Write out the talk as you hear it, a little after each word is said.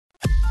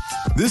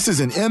This is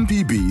an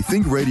MPB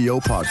Think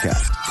Radio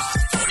podcast.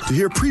 To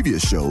hear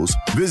previous shows,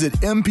 visit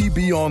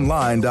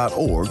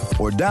mpbonline.org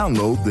or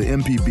download the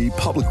MPB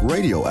Public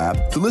Radio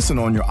app to listen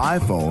on your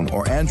iPhone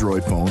or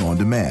Android phone on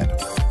demand.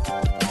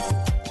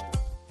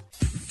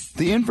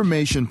 The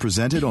information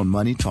presented on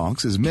Money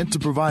Talks is meant to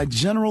provide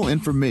general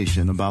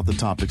information about the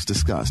topics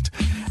discussed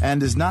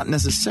and is not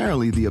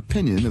necessarily the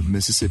opinion of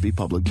Mississippi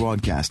Public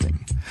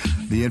Broadcasting.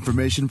 The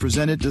information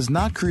presented does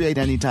not create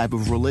any type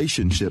of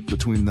relationship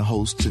between the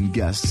hosts and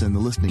guests and the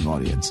listening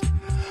audience.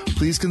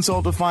 Please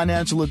consult a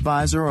financial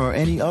advisor or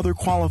any other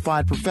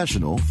qualified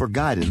professional for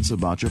guidance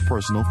about your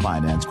personal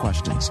finance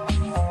questions.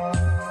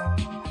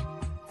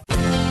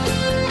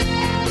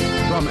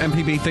 From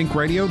MPB Think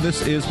Radio,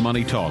 this is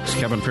Money Talks.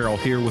 Kevin Farrell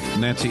here with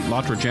Nancy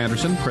Lottridge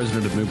Anderson,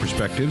 president of New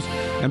Perspectives,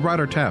 and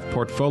Ryder Taff,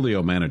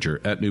 portfolio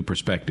manager at New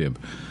Perspective.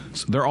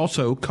 They're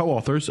also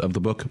co-authors of the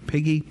book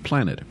Piggy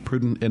Planet,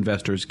 Prudent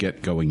Investors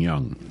Get Going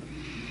Young.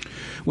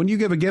 When you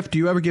give a gift, do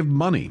you ever give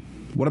money?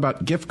 What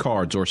about gift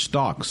cards or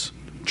stocks?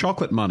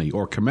 Chocolate money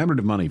or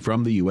commemorative money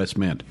from the U.S.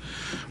 Mint.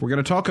 We're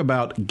going to talk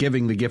about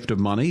giving the gift of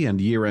money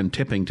and year-end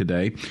tipping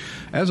today.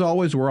 As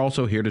always, we're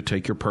also here to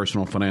take your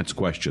personal finance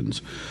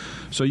questions.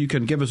 So you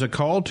can give us a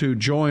call to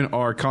join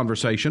our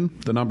conversation.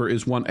 The number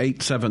is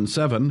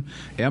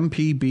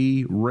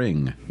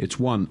 1-877-MPB-RING. It's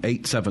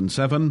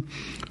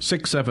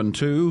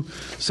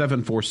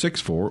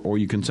 1-877-672-7464, or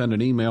you can send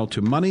an email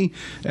to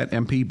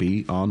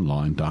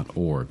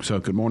money@mpbonline.org. So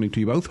good morning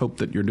to you both. Hope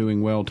that you're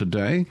doing well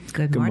today.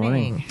 Good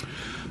morning.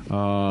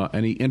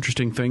 Any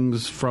interesting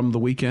things from the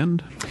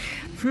weekend?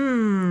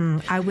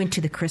 I went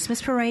to the Christmas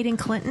parade in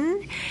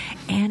Clinton,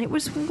 and it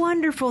was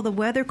wonderful. The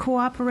weather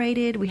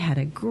cooperated. We had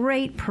a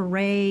great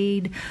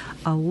parade.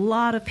 A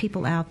lot of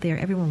people out there.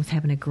 Everyone was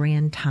having a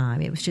grand time.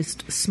 It was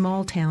just a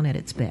small town at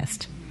its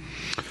best.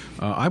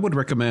 I would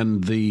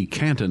recommend the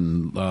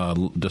Canton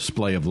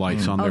display of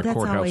lights on their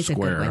courthouse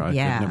square. I've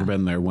never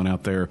been there. Went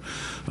out there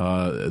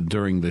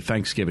during the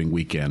Thanksgiving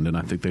weekend, and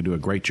I think they do a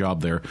great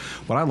job there.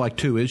 What I like,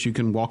 too, is you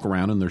can walk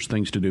around, and there's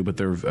things to do, but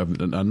there are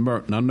a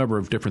number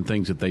of different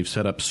things that they've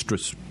set up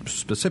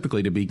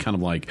specifically to be kind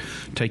of like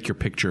take your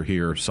picture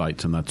here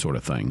sites and that sort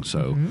of thing.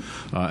 So,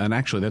 and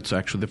actually, that's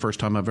actually the first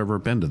time I've ever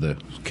been to the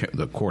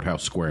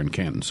courthouse square in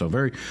Canton. So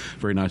very,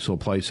 very nice little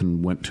place,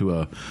 and went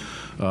to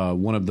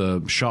one of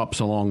the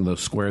shops along the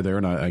square there,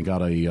 and I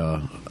got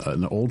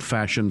an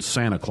old-fashioned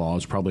Santa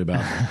Claus, probably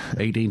about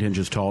 18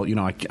 inches tall. You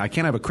know, I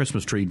can't have a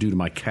Christmas tree due to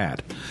my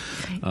cat.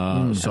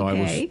 So I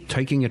was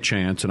taking a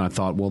chance, and I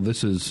thought, well,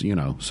 this is,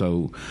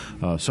 so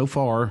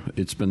far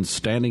it's been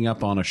standing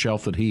up on a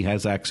shelf that he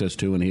has access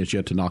to, and he has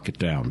yet to knock it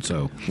down.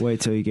 So wait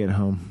till you get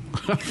home.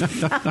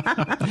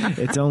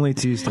 It's only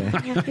Tuesday.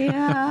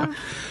 Yeah.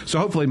 So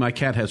hopefully my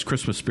cat has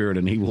Christmas spirit,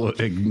 and he will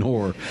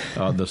ignore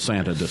the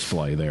Santa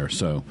display there.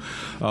 So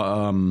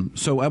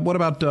what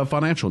about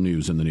financial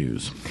news in the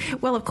news?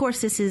 Well, of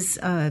course, this is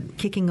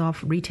kicking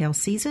off retail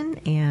season,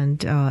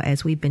 and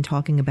as we've been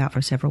talking about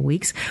for several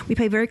weeks, we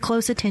pay very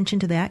close attention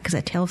to that because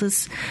that tells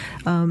us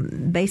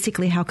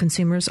basically how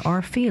consumers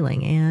are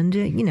feeling, and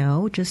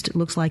just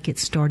looks like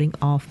it's starting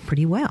off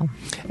pretty well.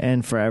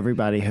 And for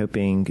everybody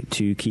hoping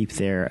to keep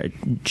their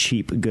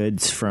cheap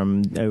goods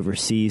from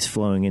overseas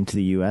flowing into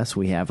the U.S.,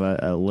 we have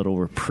a little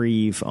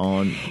reprieve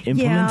on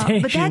implementation.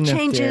 Yeah, but that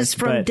changes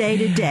from day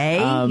to day,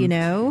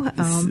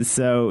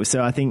 So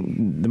I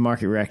think the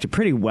market reacted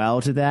pretty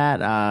well to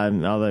that,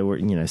 although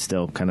we're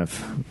still kind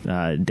of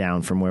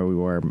down from where we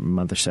were a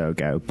month or so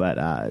ago. But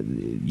a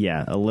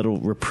little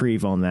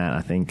reprieve on that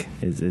I think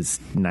is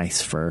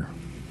nice for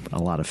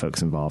a lot of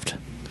folks involved.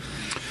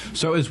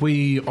 So as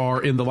we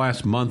are in the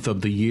last month of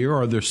the year,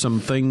 are there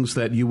some things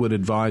that you would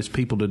advise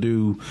people to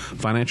do,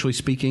 financially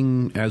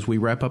speaking, as we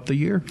wrap up the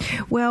year?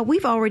 Well,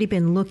 we've already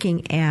been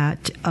looking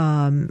at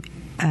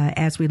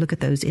as we look at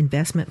those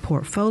investment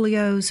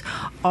portfolios,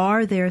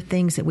 are there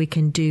things that we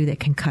can do that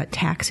can cut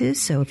taxes?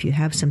 So if you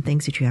have some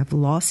things that you have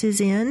losses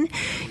in,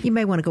 you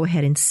may want to go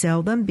ahead and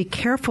sell them. Be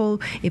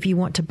careful if you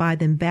want to buy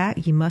them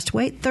back. You must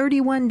wait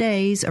 31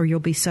 days or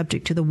you'll be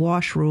subject to the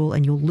wash rule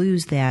and you'll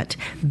lose that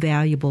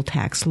valuable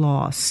tax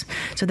loss.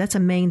 So that's a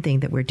main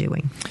thing that we're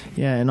doing.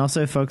 Yeah, and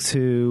also folks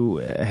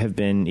who have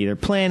been either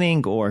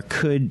planning or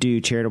could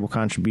do charitable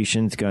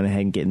contributions, going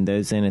ahead and getting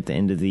those in at the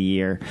end of the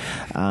year.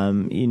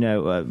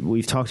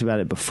 We've talked about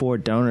it before,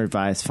 donor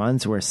advised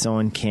funds where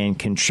someone can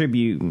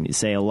contribute,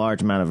 say, a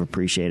large amount of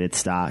appreciated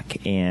stock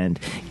and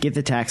get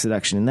the tax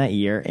deduction in that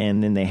year,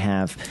 and then they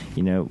have,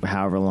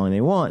 however long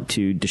they want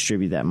to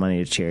distribute that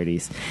money to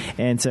charities.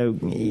 And so,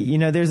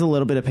 there's a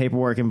little bit of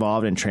paperwork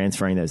involved in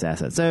transferring those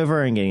assets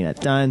over and getting that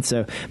done.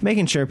 So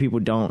making sure people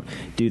don't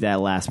do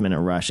that last minute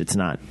rush. It's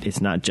not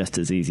just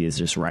as easy as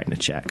just writing a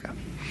check.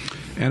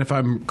 And if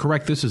I'm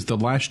correct, this is the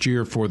last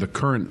year for the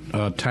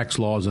current tax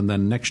laws, and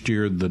then next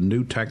year the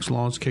new tax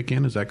laws kick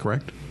in. Is that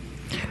correct?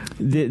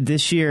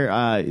 This year,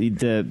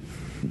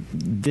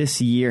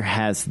 this year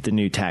has the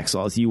new tax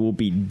laws. You will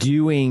be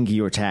doing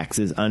your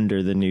taxes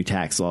under the new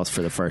tax laws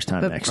for the first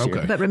time next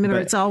year. But remember,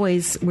 it's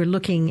always, we're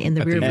looking in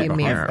the rearview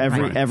mirror.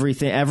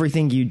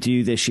 Everything you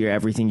do this year,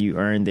 everything you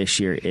earn this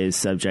year is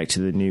subject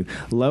to the new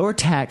lower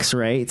tax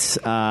rates,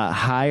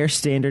 higher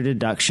standard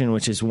deduction,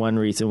 which is one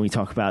reason we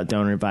talk about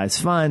donor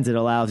advised funds. It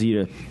allows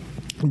you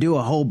to do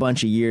a whole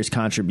bunch of years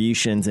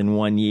contributions in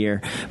 1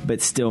 year,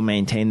 but still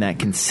maintain that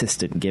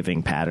consistent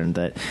giving pattern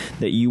that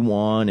you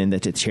want and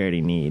that the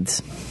charity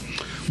needs.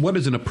 What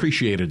is an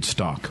appreciated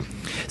stock?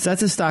 So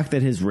that's a stock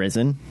that has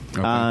risen.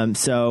 Okay.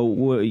 So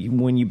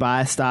when you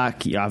buy a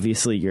stock,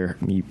 obviously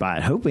you buy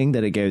it hoping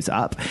that it goes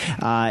up,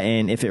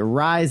 and if it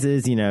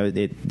rises,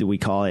 we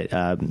call it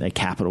a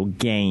capital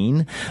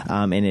gain,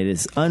 and it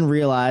is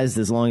unrealized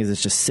as long as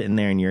it's just sitting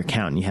there in your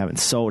account and you haven't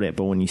sold it.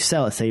 But when you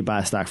sell it, say you buy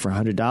a stock for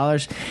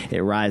 $100,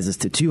 it rises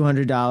to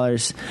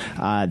 $200.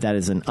 That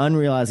is an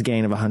unrealized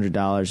gain of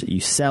 $100. You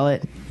sell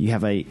it, you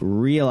have a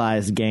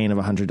realized gain of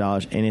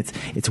 $100, and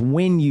it's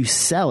when you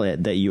sell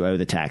it that you owe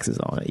the taxes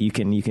on it. You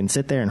can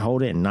sit there and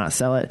hold it and not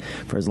sell it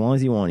for as long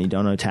as you want. You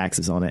don't owe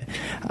taxes on it.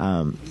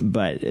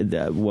 But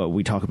what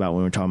we talk about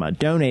when we're talking about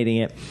donating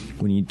it,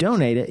 when you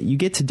donate it, you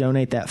get to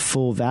donate that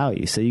full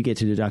value. So you get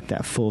to deduct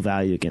that full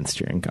value against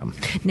your income.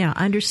 Now,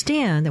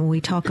 understand that when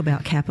we talk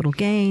about capital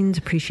gains,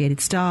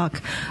 appreciated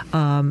stock,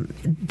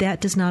 that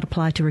does not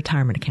apply to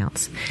retirement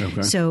accounts.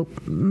 Okay. So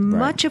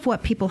much of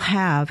what people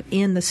have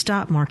in the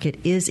stock market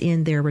is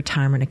in their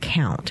retirement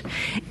account.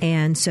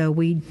 And so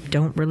we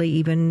don't really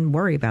even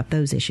worry about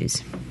those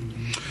issues.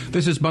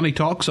 This is Money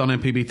Talks on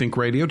MPB Think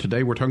Radio.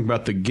 Today we're talking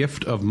about the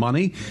gift of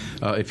money.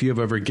 If you have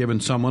ever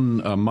given someone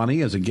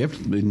money as a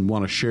gift and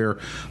want to share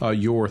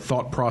your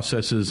thought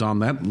processes on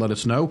that, let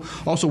us know.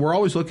 Also, we're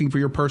always looking for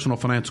your personal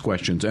finance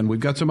questions, and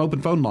we've got some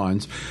open phone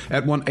lines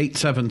at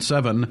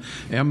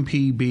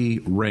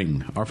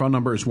 1-877-MPB-RING. Our phone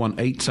number is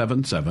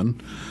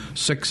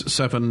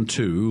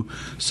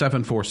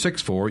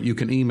 1-877-672-7464. You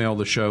can email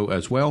the show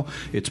as well.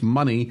 It's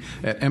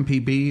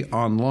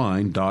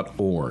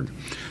money@mpbonline.org.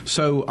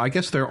 So I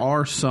guess there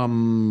are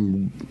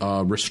some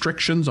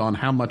restrictions on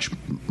how much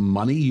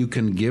money you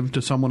can give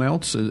to someone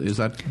else. Is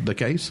that the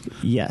case?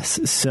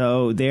 Yes.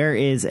 So there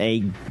is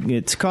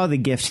it's called the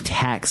gift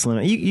tax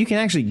limit. You can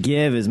actually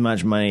give as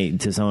much money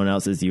to someone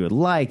else as you would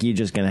like. You're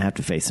just going to have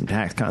to face some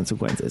tax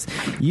consequences.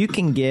 You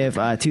can give,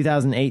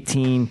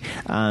 2018,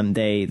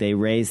 they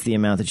raised the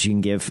amount that you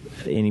can give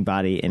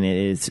anybody, and it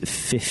is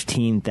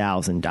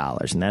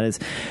 $15,000. And that is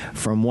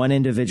from one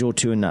individual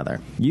to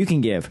another. You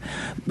can give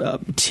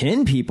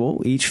 10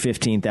 people each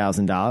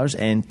 $15,000.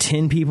 And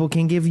 10 people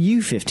can give you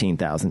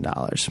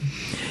 $15,000.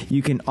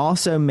 You can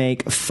also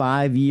make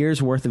 5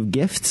 years worth of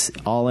gifts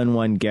all in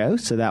one go.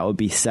 So that would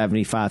be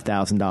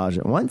 $75,000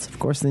 at once. Of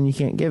course, then you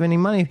can't give any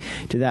money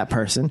to that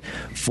person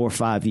for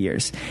 5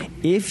 years.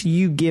 If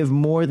you give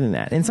more than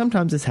that, and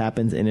sometimes this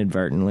happens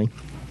inadvertently,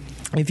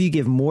 if you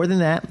give more than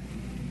that,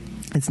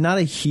 it's not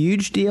a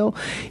huge deal.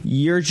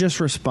 You're just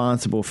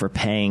responsible for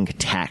paying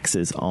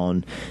taxes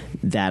on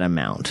that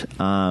amount.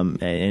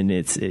 And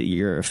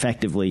you're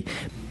effectively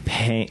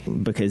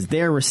paying because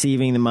they're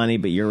receiving the money,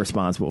 but you're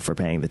responsible for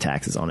paying the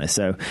taxes on it.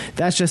 So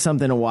that's just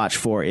something to watch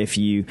for if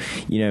you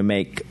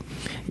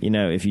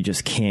if you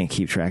just can't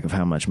keep track of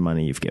how much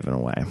money you've given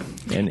away.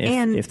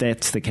 And if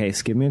that's the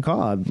case, give me a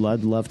call. I'd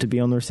love to be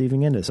on the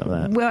receiving end of some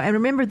of that. Well, and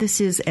remember, this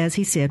is, as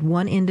he said,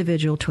 one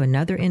individual to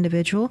another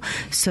individual.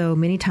 So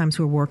many times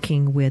we're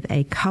working with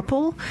a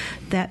couple.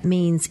 That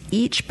means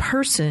each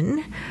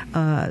person,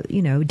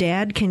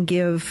 dad can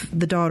give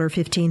the daughter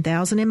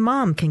 $15,000 and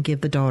mom can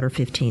give the daughter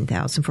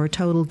 $15,000 for a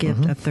total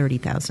gift of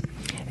 $30,000.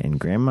 And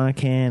grandma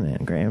can,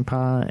 and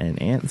grandpa, and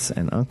aunts,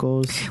 and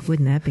uncles.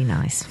 Wouldn't that be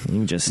nice? You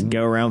can just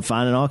go around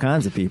finding all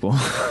kinds of people.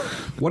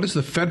 What is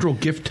the federal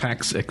gift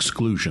tax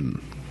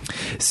exclusion?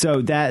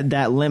 So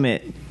that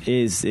limit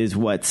is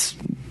what's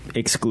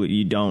exclude.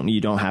 You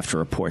don't have to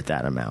report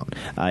that amount.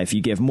 If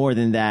you give more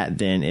than that,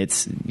 then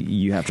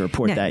you have to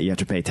report that. You have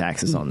to pay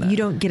taxes on that. You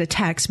don't get a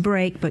tax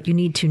break, but you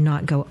need to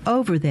not go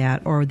over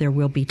that, or there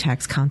will be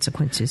tax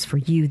consequences for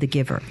you, the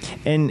giver.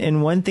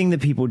 And one thing that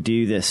people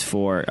do this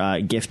for,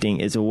 gifting,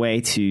 is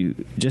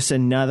just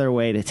another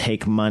way to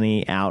take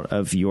money out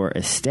of your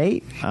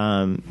estate.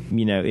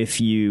 If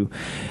you,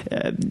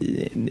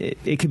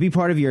 it could be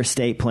part of your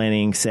estate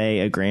planning. Say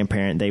a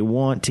grandparent, they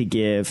want to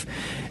give.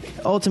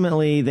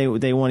 Ultimately,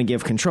 they want to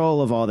give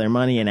control of all their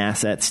money and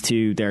assets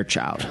to their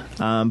child,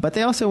 but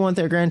they also want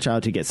their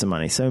grandchild to get some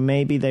money. So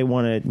maybe they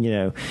want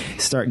to,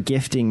 start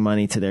gifting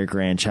money to their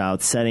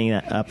grandchild, setting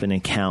up an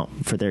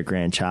account for their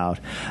grandchild.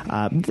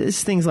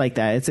 There's things like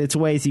that. It's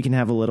ways you can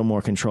have a little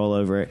more control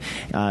over it.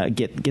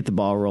 Get the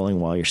ball rolling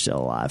while you're still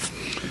alive.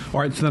 All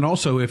right. So then,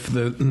 also, if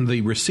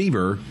the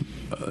receiver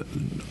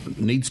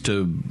needs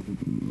to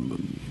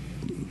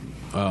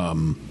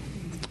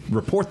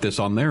report this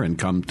on their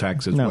income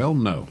tax as well?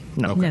 No.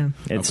 Okay. No.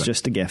 It's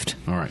just a gift.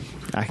 All right.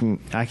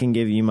 I can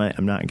give you money.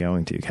 I'm not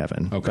going to,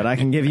 Kevin. Okay. But I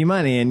can give you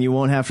money, and you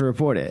won't have to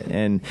report it.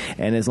 And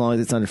as long as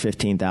it's under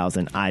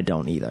 $15,000, I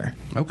don't either.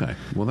 Okay.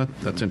 Well,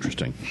 that's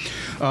interesting.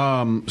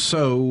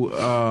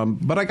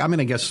 But I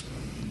guess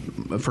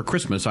for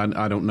Christmas,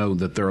 I don't know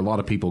that there are a lot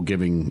of people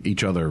giving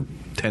each other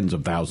tens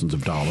of thousands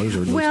of dollars.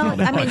 Or you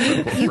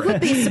would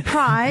be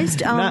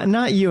surprised.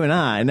 Not you and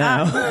I,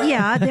 no.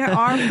 Yeah, there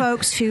are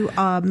folks who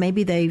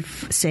maybe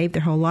they've saved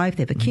their whole life,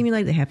 they've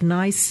accumulated, they have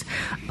nice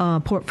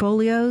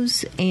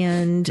portfolios,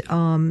 and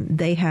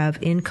they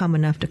have income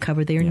enough to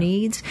cover their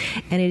needs.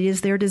 And it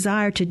is their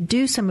desire to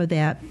do some of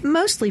that,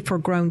 mostly for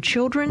grown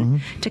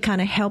children, to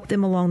kind of help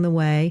them along the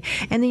way.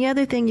 And the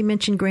other thing, you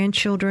mentioned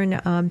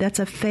grandchildren, that's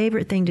a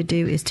favorite thing to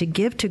do, is to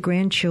give to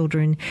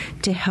grandchildren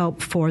to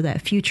help for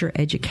that future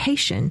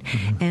education.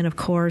 And of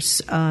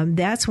course,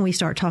 that's when we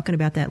start talking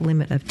about that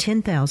limit of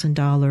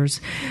 $10,000,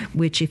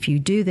 which if you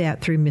do that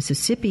through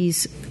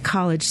Mississippi's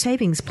college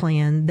savings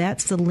plan,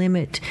 that's the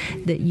limit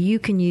that you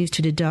can use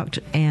to deduct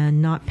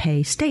and not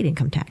pay state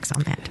income tax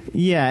on that.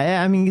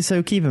 Yeah, I mean,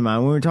 so keep in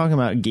mind, when we're talking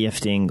about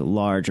gifting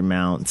large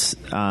amounts,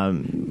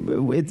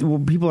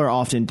 people are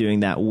often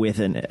doing that with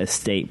an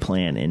estate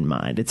plan in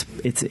mind.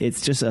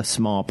 It's just a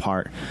small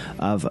part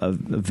of a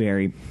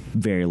very,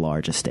 very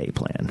large estate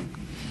plan.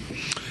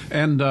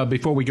 And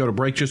before we go to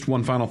break, just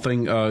one final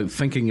thing.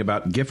 Thinking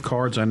about gift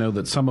cards, I know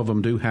that some of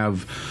them do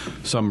have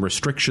some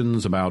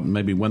restrictions about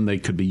maybe when they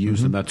could be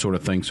used and that sort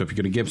of thing. So if you're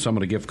going to give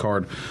someone a gift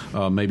card,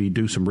 maybe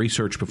do some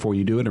research before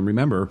you do it. And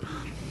remember,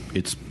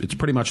 it's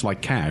pretty much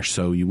like cash,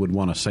 so you would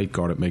want to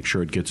safeguard it, make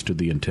sure it gets to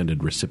the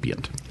intended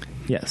recipient.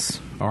 Yes.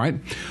 All right.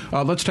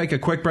 Let's take a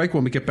quick break.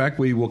 When we get back,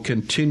 we will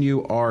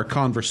continue our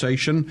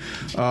conversation.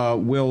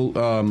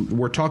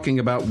 We're talking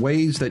about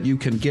ways that you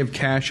can give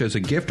cash as a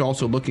gift,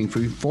 also looking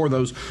for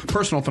those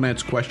personal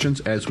finance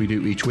questions, as we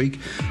do each week.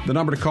 The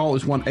number to call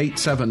is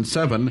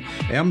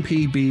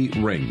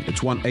 1-877-MPB-RING.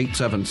 It's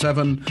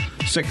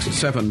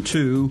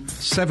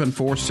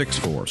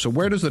 1-877-672-7464. So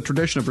where does the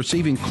tradition of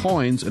receiving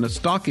coins in a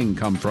stocking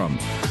come from?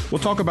 We'll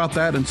talk about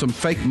that and some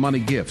fake money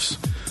gifts.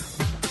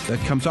 That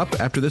comes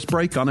up after this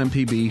break on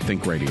MPB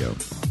Think Radio.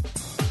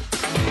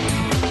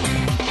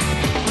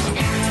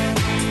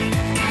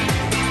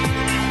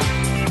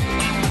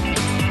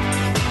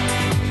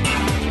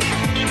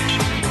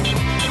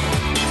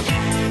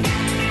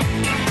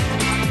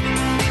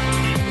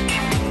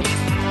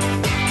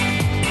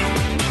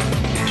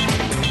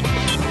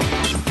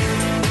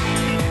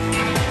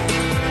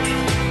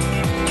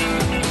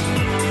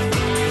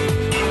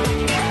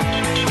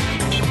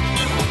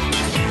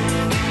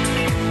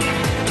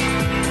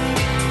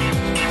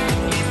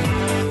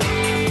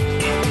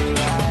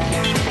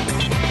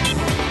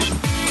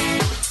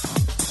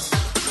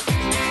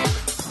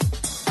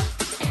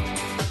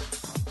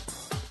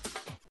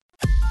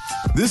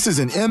 This is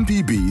an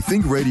MPB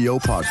Think Radio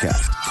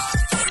podcast.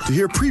 To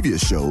hear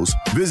previous shows,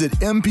 visit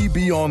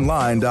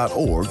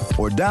mpbonline.org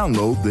or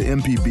download the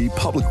MPB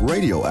Public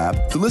Radio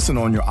app to listen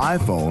on your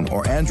iPhone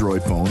or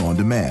Android phone on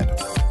demand.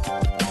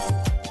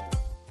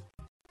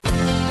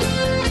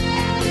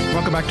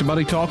 Welcome back to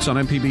Money Talks on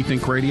MPB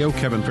Think Radio.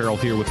 Kevin Farrell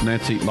here with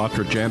Nancy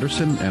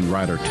Lottridge-Anderson and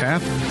Ryder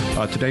Taff.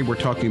 Today we're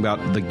talking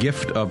about the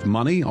gift of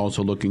money,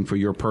 also looking for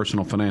your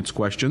personal finance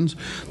questions.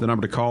 The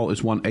number to call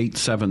is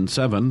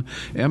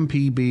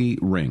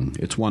 1-877-MPB-RING.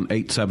 It's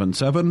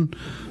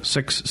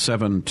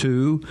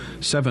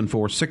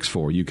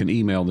 1-877-672-7464. You can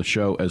email the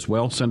show as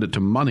well. Send it to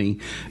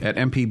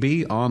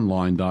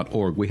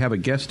money@mpbonline.org. We have a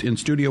guest in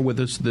studio with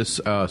us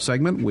this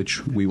segment,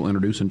 which we will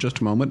introduce in just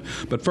a moment.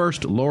 But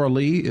first, Laura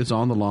Lee is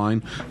on the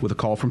line with a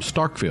call from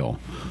Starkville.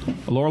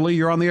 Laura Lee,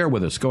 you're on the air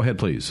with us. Go ahead,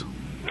 please.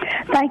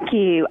 Thank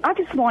you. I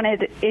just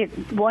wondered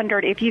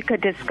if you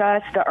could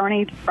discuss the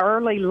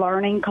early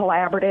learning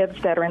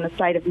collaboratives that are in the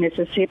state of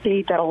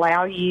Mississippi that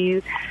allow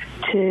you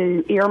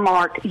to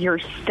earmark your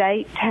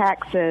state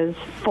taxes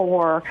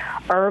for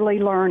early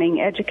learning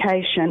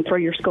education for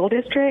your school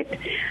district.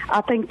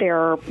 I think there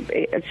are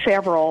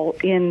several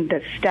in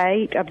the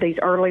state of these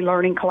early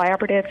learning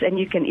collaboratives, and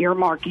you can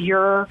earmark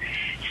your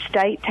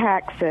state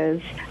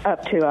taxes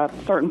up to a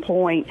certain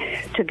point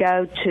to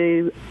go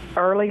to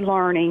early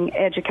learning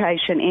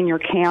education in your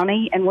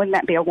county. And wouldn't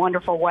that be a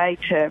wonderful way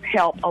to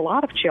help a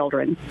lot of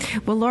children?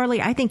 Well, Laura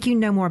Lee, I think you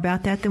know more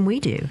about that than we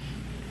do.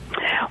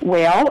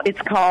 Well,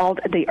 it's called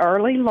the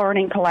Early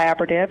Learning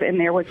Collaborative, and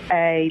there was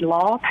a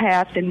law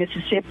passed in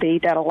Mississippi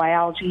that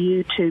allows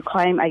you to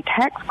claim a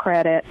tax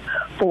credit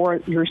for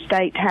your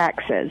state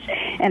taxes.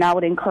 And I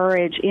would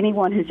encourage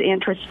anyone who's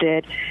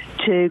interested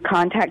to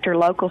contact your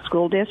local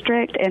school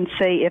district and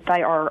see if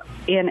they are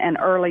in an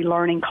early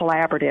learning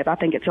collaborative. I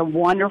think it's a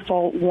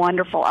wonderful,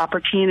 wonderful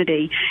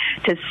opportunity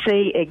to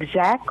see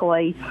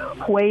exactly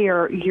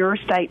where your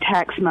state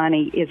tax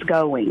money is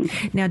going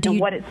and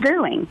what it's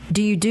doing.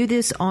 Do you do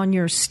this on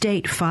your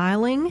state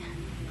filing?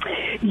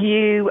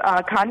 You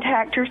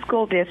contact your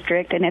school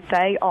district, and if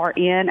they are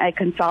in a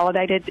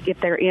consolidated, if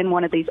they're in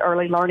one of these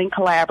early learning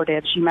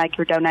collaboratives, you make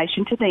your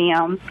donation to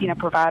them,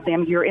 provide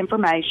them your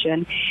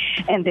information,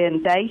 and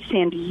then they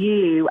send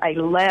you a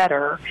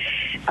letter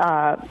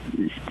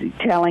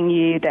telling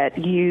you that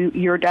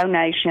your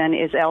donation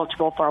is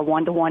eligible for a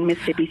 1-to-1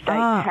 Mississippi State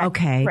tax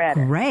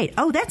credit. Great.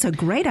 Oh, that's a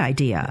great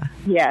idea.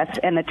 Yes,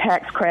 and the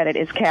tax credit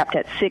is capped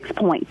at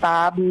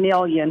 $6.5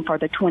 million for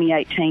the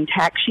 2018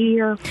 tax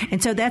year.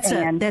 And so that's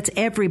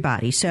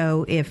everybody.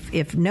 So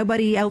if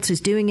nobody else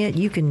is doing it,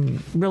 you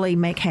can really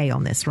make hay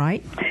on this,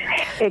 right?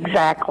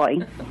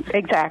 Exactly.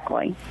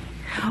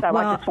 So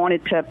I just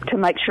wanted to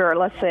make sure.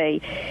 Let's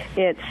see.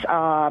 It's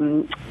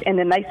and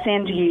then they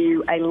send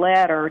you a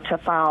letter to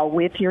file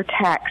with your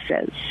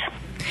taxes.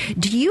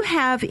 Do you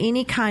have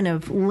any kind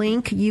of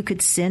link you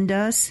could send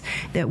us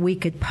that we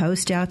could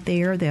post out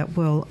there that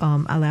will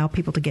allow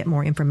people to get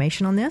more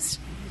information on this?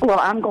 Well,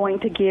 I'm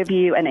going to give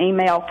you an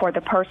email for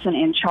the person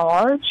in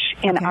charge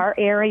in our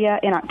area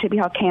in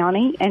Oktibbeha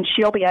County, and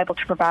she'll be able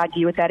to provide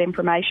you with that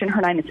information.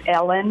 Her name is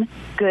Ellen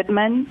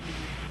Goodman.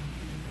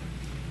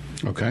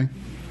 Okay.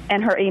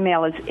 And her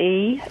email is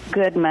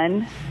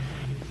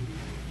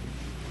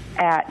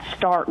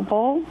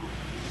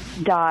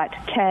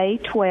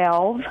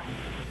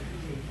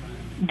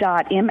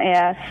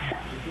egoodman@starkville.k12.ms.us.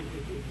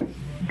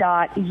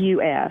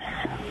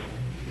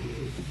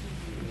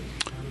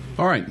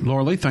 All right,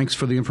 Laura Lee, thanks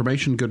for the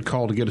information. Good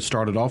call to get us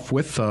started off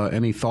with.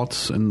 Any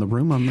thoughts in the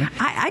room on that?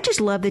 I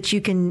just love that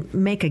you can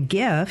make a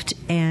gift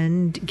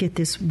and get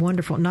this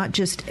wonderful, not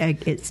just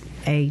it's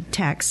a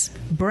tax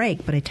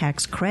break, but a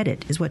tax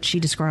credit is what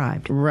she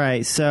described.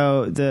 Right.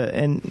 So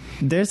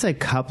there's a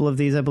couple of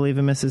these, I believe,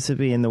 in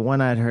Mississippi, and the one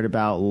I'd heard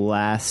about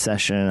last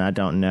session, I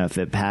don't know if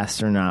it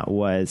passed or not,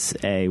 was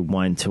a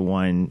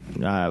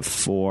 1-to-1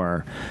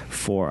 for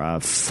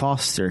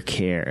foster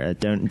care,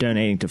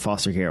 donating to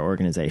foster care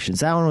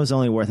organizations. That one was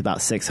only worth about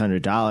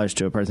 $600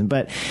 to a person.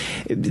 But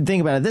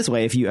think about it this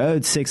way. If you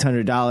owed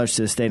 $600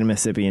 to the state of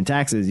Mississippi in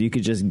taxes, you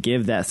could just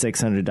give that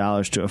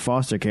 $600 to a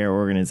foster care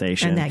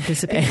organization. And that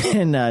disappears.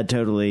 And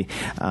totally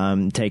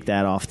take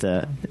that off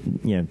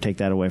take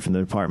that away from the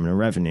Department of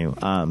Revenue.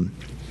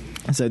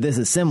 So this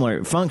is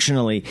similar.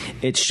 Functionally,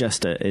 it's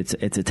just it's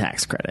a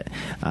tax credit.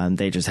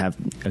 They just have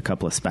a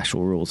couple of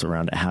special rules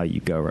around it, how you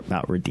go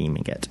about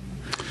redeeming it.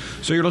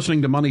 So you're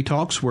listening to Money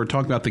Talks. We're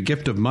talking about the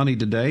gift of money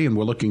today, and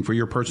we're looking for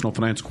your personal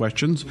finance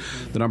questions.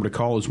 The number to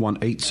call is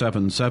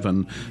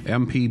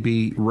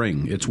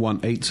 1-877-MPB-RING. It's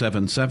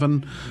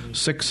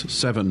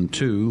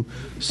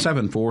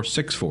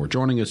 1-877-672-7464.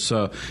 Joining us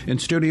in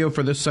studio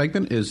for this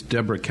segment is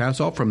Deborah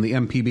Kasoff from the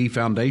MPB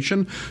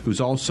Foundation, who's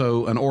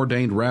also an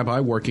ordained rabbi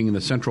working in the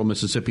central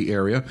Mississippi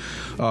area.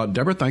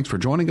 Deborah, thanks for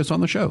joining us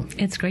on the show.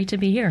 It's great to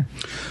be here.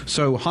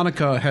 So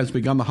Hanukkah has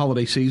begun the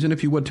holiday season.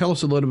 If you would, tell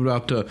us a little bit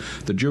about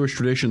the Jewish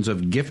traditions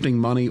of gifting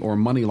money or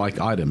money-like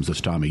items this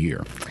time of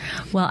year.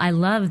 Well, I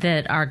love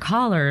that our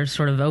caller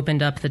sort of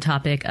opened up the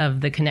topic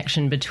of the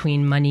connection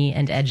between money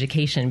and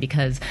education,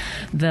 because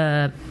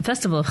the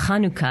festival of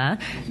Hanukkah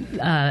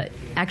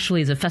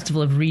actually is a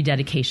festival of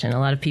rededication. A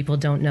lot of people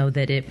don't know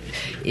that it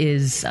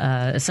is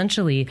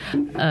essentially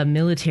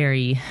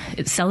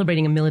it's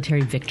celebrating a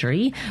military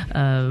victory,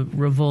 a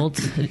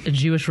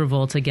Jewish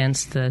revolt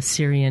against the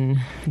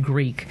Syrian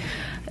Greek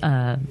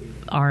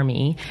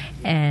army.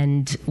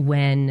 And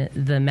when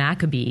the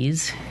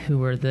Maccabees, who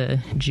were the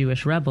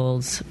Jewish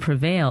rebels,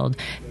 prevailed,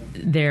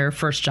 their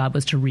first job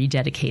was to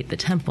rededicate the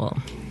temple.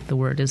 The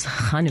word is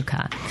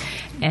Hanukkah.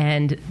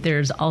 And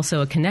there's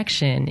also a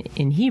connection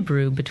in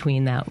Hebrew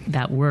between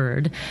that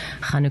word,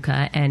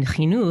 Hanukkah, and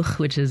chinuch,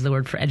 which is the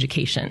word for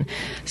education.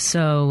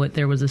 So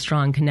there was a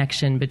strong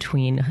connection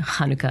between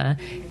Hanukkah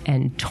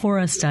and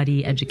Torah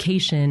study,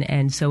 education.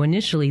 And so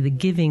initially the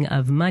giving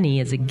of money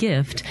as a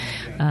gift,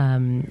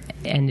 and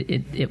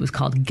it was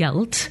called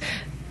Geld.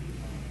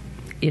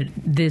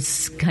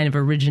 This kind of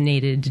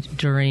originated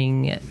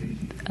during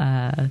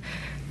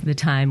the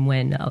time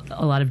when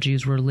a lot of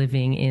Jews were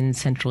living in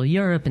Central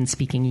Europe and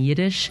speaking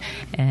Yiddish,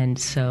 and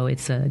so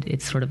it's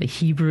sort of a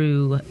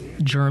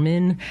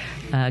Hebrew-German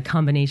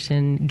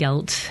combination.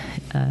 Geld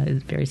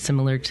is very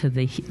similar to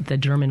the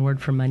German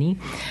word for money.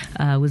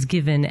 Was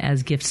given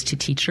as gifts to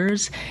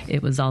teachers.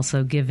 It was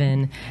also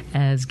given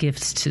as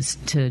gifts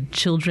to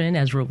children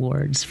as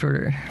rewards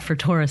for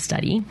Torah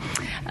study.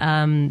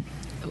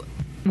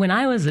 When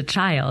I was a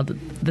child,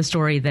 the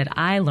story that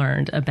I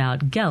learned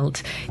about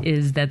Geld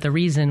is that the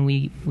reason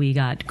we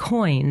got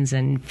coins,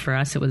 and for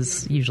us it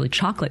was usually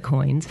chocolate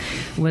coins,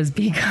 was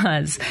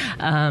because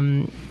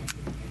when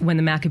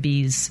the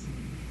Maccabees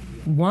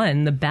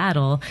won the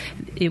battle,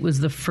 it was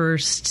the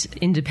first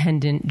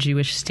independent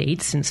Jewish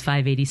state since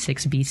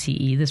 586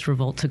 BCE. This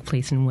revolt took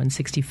place in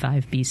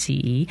 165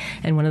 BCE,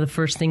 and one of the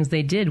first things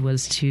they did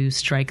was to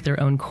strike their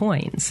own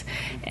coins.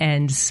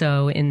 And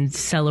so in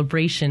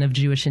celebration of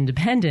Jewish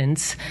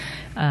independence,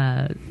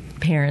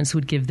 parents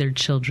would give their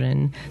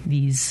children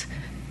these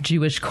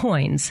Jewish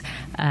coins.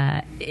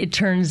 It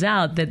turns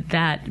out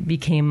that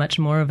became much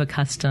more of a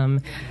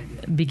custom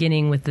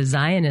beginning with the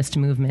Zionist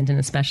movement and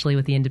especially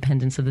with the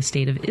independence of the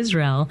State of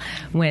Israel,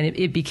 when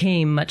it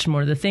became much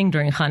more the thing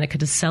during Hanukkah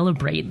to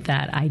celebrate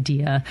that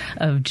idea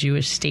of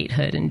Jewish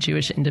statehood and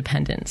Jewish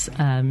independence.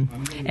 And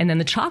then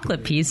the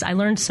chocolate piece, I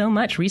learned so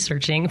much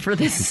researching for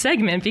this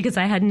segment because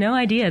I had no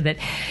idea that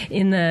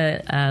in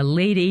the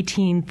late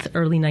 18th,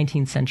 early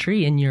 19th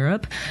century in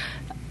Europe,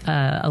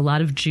 a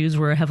lot of Jews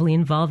were heavily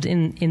involved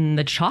in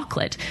the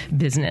chocolate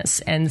business.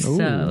 And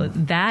so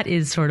that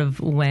is sort of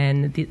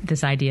when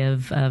this idea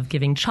of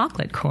giving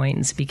chocolate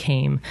coins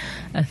became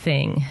a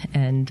thing.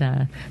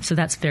 And so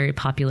that's very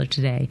popular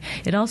today.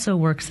 It also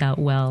works out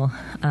well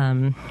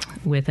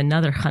with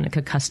another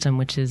Hanukkah custom,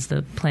 which is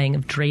the playing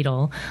of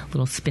dreidel,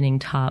 little spinning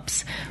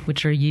tops,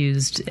 which are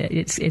used.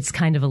 It's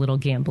kind of a little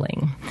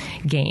gambling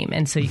game.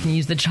 And so you can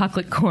use the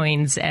chocolate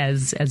coins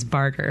as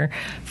barter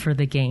for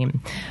the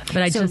game.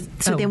 But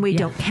then we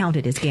don't count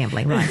it as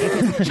gambling, right?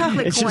 If it's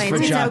chocolate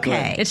coins, it's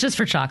okay. It's just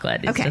for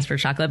chocolate. It's just for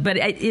chocolate. But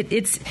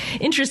it's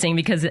interesting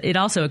because it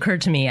also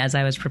occurred to me as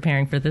I was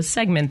preparing for this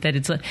segment that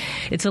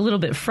it's a little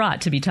bit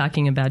fraught to be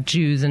talking about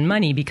Jews and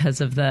money because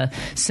of the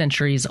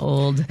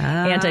centuries-old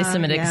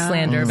anti-Semitic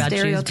slander about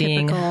Jews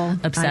being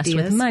obsessed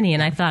with money.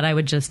 And I thought I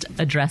would just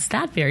address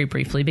that very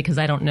briefly because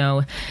I don't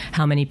know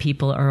how many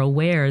people are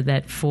aware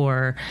that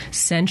for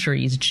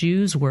centuries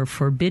Jews were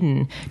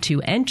forbidden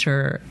to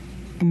enter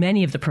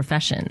many of the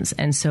professions.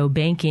 And so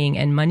banking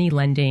and money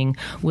lending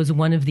was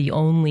one of the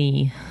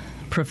only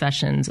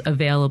professions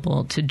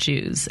available to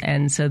Jews.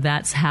 And so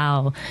that's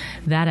how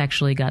that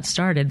actually got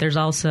started. There's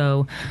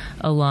also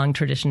a long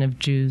tradition of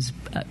Jews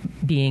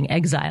being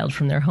exiled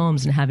from their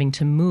homes and having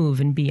to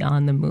move and be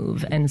on the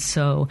move. And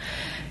so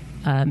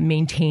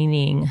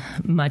maintaining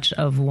much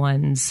of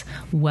one's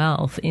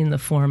wealth in the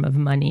form of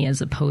money as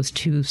opposed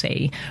to,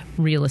 say,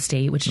 real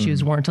estate, which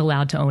Jews weren't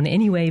allowed to own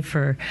anyway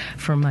for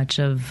much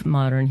of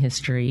modern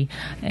history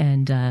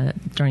and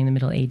during the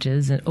Middle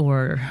Ages,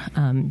 or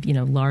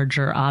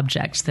larger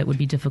objects that would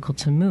be difficult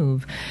to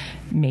move,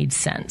 made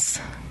sense.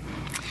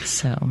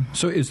 So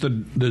is the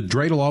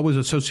dreidel always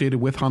associated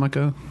with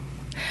Hanukkah,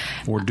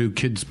 or do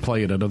kids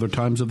play it at other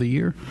times of the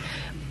year?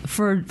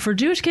 For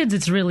Jewish kids,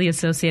 it's really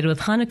associated with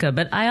Hanukkah.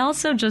 But I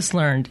also just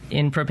learned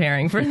in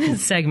preparing for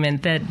this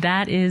segment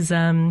that is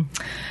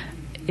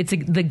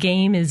the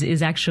game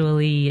is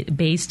actually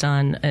based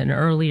on an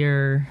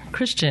earlier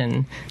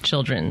Christian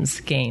children's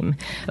game.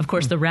 Of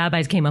course, the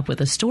rabbis came up with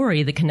a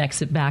story that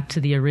connects it back to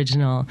the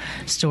original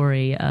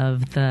story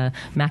of the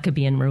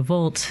Maccabean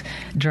revolt.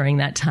 During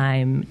that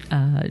time,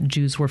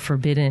 Jews were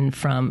forbidden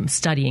from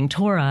studying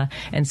Torah,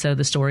 and so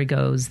the story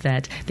goes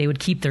that they would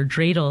keep their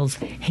dreidels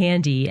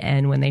handy,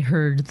 and when they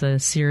heard the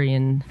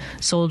Syrian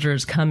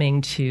soldiers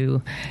coming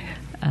to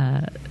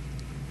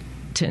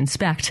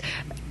inspect,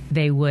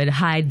 they would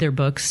hide their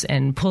books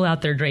and pull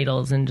out their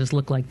dreidels and just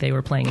look like they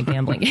were playing a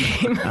gambling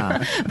game.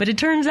 But it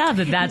turns out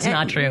that that's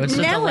not true. It's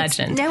just a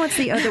legend. Now it's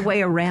the other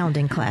way around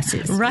in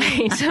classes.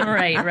 Right.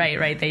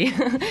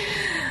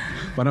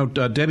 I know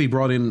Debbie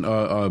brought in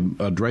a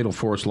dreidel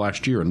for us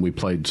last year, and we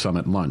played some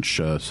at lunch.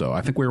 So I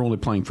think we were only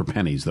playing for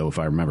pennies, though, if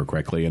I remember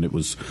correctly, and it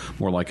was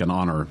more like an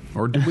honor.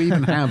 Or did we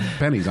even have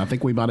pennies? I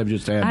think we might have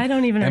just had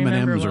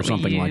M&Ms or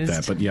something like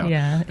that. But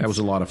yeah, that was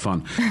a lot of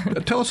fun.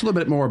 Tell us a little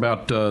bit more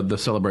about the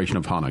celebration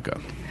of Hanukkah.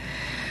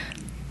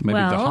 Maybe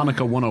the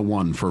Hanukkah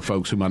 101 for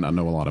folks who might not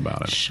know a lot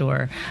about it.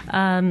 Sure.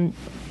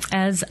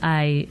 As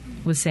I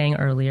was saying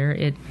earlier,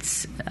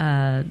 it's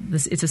a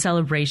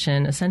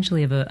celebration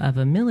essentially of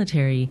a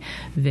military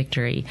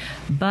victory.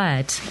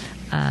 But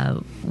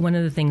one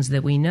of the things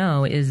that we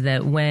know is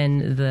that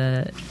when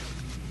the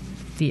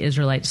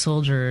Israelite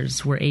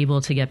soldiers were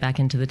able to get back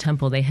into the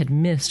temple, they had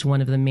missed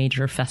one of the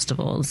major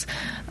festivals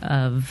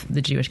of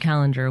the Jewish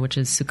calendar, which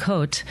is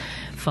Sukkot,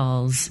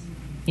 falls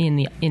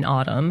in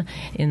autumn,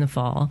 in the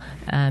fall,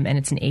 and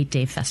it's an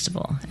 8-day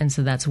festival. And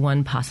so that's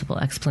one possible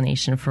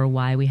explanation for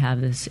why we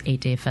have this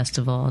 8-day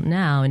festival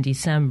now in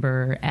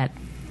December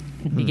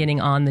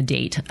beginning on the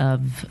date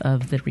of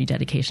the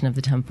rededication of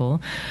the temple.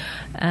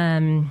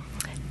 And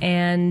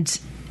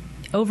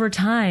over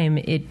time,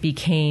 it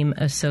became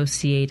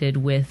associated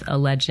with a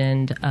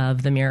legend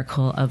of the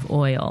miracle of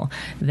oil,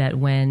 that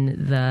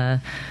when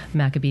the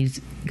Maccabees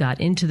got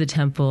into the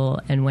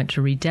temple and went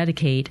to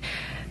rededicate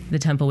the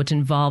temple, which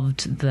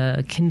involved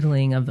the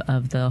kindling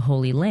of the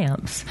holy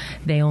lamps,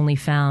 they only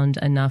found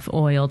enough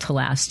oil to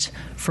last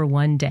for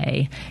one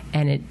day,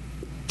 and it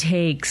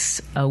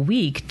takes a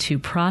week to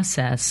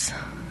process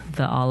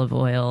the olive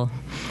oil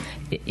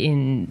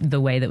in the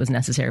way that was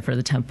necessary for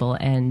the temple,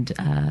 and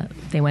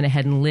they went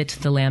ahead and lit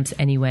the lamps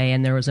anyway,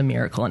 and there was a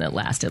miracle, and it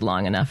lasted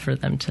long enough for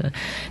them to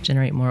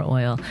generate more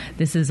oil.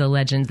 This is a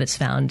legend that's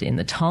found in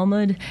the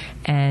Talmud,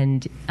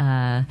 and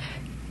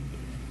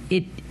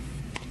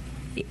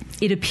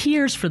it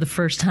appears for the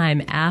first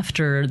time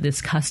after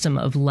this custom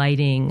of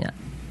lighting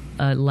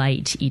a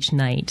light each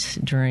night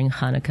during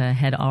Hanukkah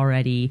had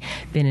already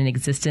been in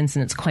existence,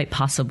 and it's quite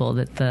possible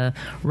that the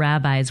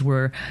rabbis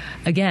were,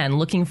 again,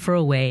 looking for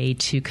a way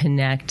to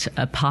connect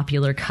a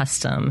popular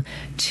custom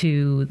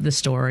to the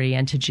story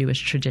and to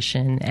Jewish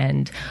tradition,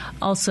 and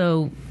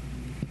also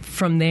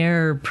from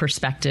their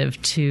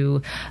perspective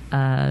to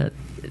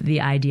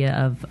the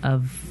idea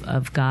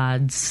of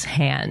God's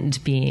hand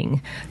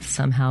being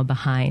somehow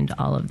behind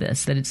all of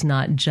this, that it's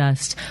not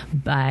just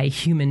by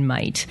human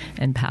might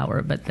and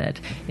power, but that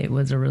it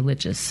was a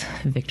religious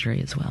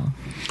victory as well.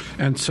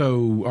 And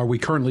so are we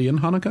currently in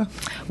Hanukkah?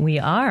 We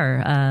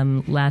are.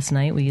 Last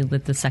night we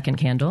lit the second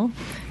candle,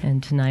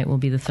 and tonight will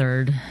be the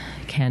third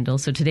candle.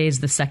 So today is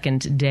the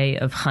second day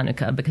of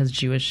Hanukkah, because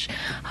Jewish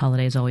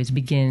holidays always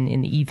begin in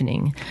the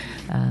evening.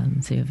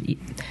 So you have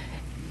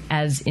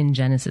as in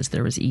Genesis,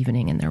 there was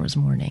evening and there was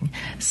morning.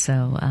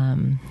 So,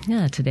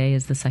 today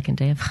is the second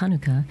day of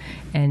Hanukkah,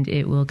 and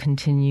it will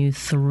continue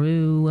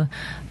through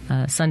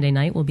Sunday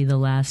night will be the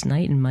last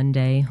night, and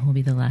Monday will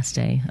be the last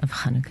day of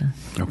Hanukkah.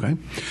 Okay.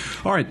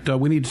 All right.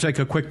 We need to take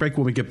a quick break.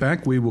 When we get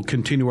back, we will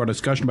continue our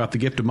discussion about the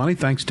gift of money.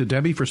 Thanks to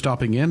Debbie for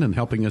stopping in and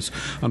helping us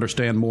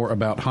understand more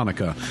about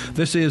Hanukkah.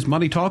 This is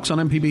Money Talks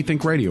on MPB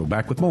Think Radio.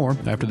 Back with more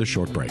after this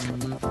short break.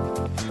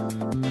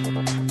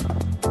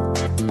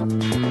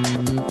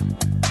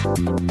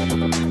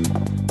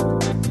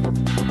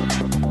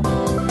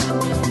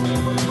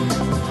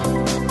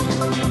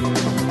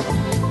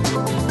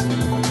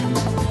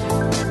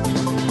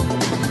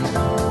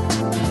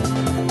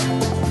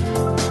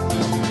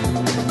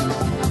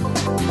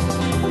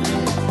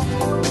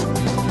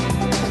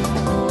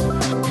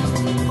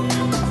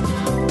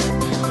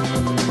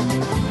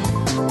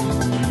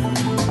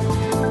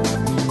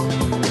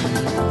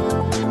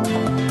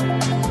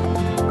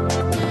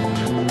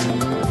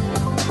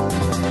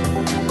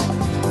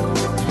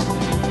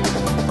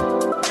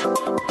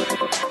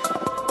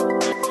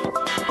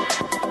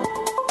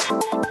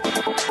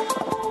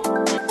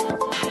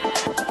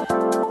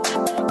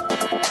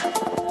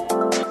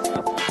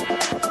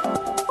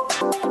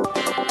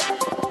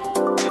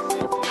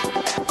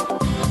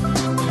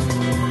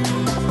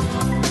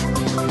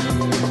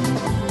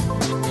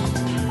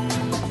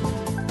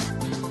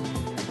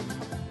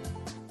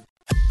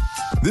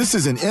 This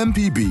is an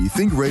MPB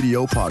Think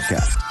Radio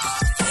podcast.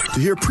 To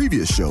hear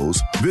previous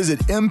shows, visit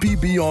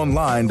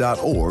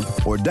mpbonline.org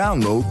or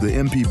download the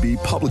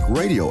MPB Public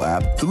Radio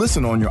app to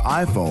listen on your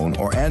iPhone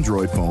or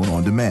Android phone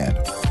on demand.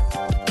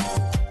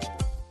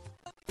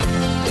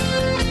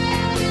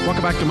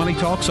 Welcome back to Money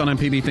Talks on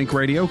MPB Think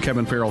Radio.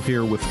 Kevin Farrell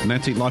here with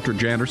Nancy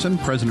Lottridge-Anderson,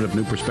 president of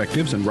New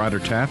Perspectives, and Ryder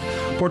Taff,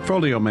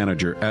 portfolio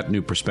manager at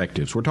New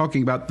Perspectives. We're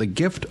talking about the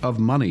gift of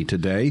money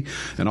today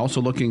and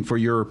also looking for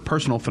your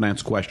personal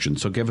finance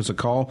questions. So give us a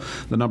call.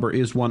 The number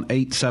is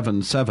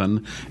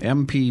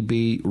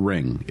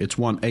 1-877-MPB-RING. It's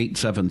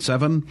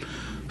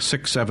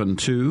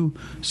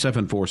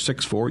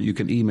 1-877-672-7464. You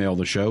can email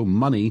the show,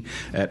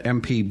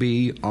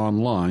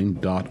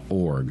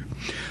 money@mpbonline.org.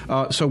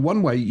 So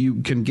one way you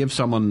can give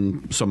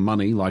someone some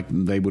money, like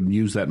they would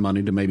use that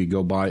money to maybe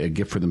go buy a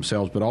gift for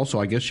themselves, but also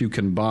I guess you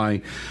can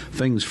buy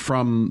things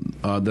from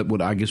that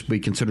would, I guess, be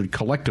considered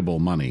collectible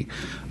money.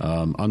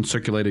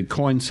 Uncirculated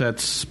coin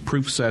sets,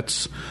 proof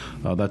sets,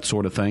 that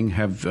sort of thing.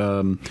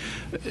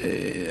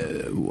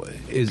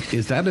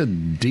 Is that a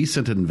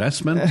decent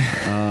investment?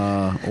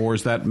 Or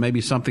is that maybe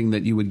something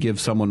that you would give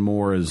someone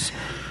more as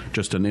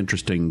just an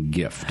interesting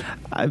gift?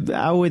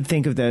 I would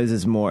think of those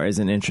as more as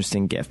an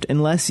interesting gift,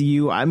 unless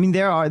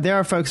there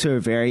are folks who are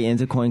very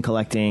into coin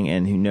collecting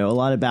and who know a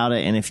lot about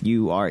it. And if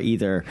you are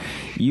either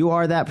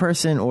that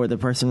person or the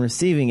person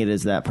receiving it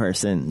is that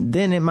person,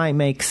 then it might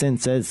make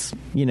sense as,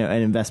 an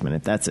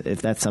investment.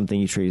 If that's something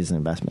you treat as an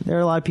investment. There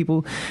are a lot of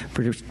people,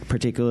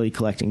 particularly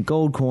collecting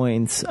gold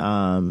coins.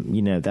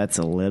 That's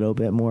a little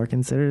bit more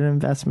considered an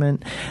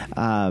investment.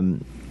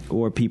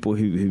 Or people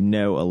who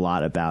know a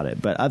lot about it.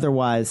 But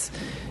otherwise,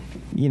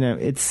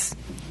 it's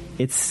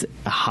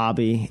a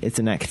hobby, it's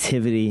an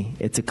activity,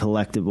 it's a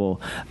collectible,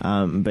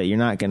 but you're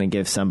not going to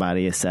give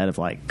somebody a set of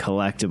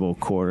collectible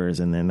quarters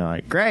and then they're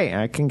like, great,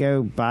 I can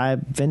go buy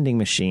vending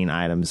machine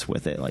items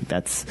with it.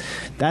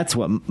 That's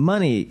what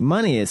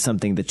money is,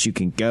 something that you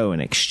can go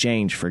and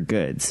exchange for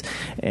goods.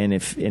 And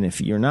if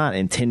you're not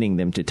intending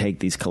them to take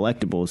these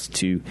collectibles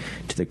to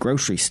the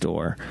grocery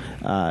store,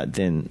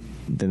 then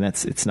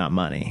it's not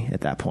money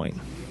at that point.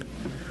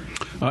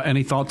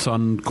 Any thoughts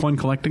on coin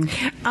collecting?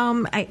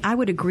 I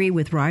would agree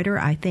with Ryder.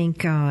 I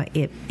think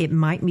it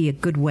might be a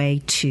good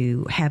way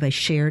to have a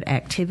shared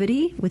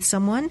activity with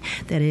someone,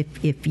 that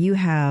if you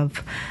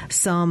have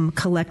some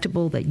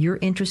collectible that you're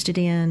interested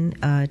in,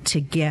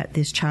 to get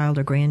this child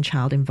or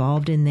grandchild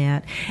involved in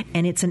that.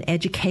 And it's an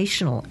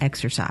educational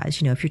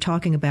exercise. If you're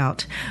talking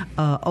about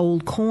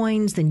old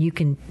coins, then you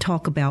can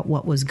talk about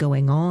what was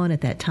going on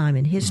at that time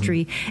in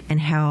history and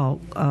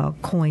how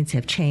coins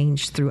have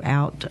changed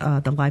throughout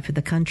the life of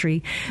the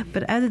country.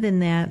 But other than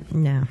that,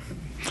 no.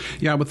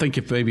 Yeah, I would think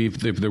if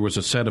there was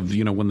a set of,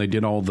 when they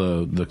did all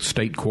the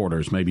state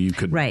quarters, maybe you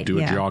could do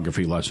a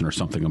geography lesson or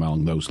something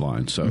along those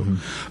lines. So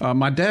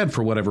my dad,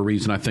 for whatever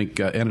reason, I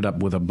think ended up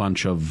with a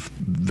bunch of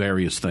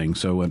various things.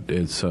 So at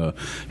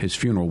his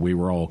funeral, we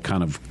were all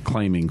kind of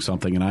claiming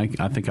something, and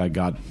I think I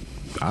got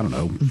I don't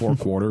know, 4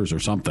 quarters or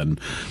something,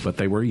 but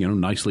they were,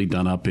 nicely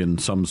done up in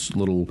some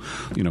little,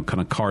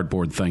 kind of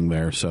cardboard thing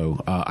there.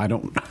 So I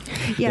don't.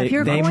 Yeah, if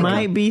you're they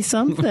might be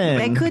something.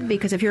 They could be,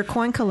 because if you're a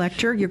coin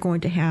collector, you're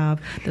going to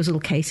have those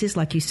little cases,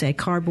 like you say,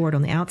 cardboard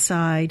on the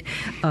outside,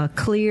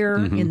 clear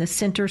in the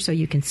center, so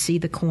you can see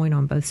the coin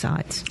on both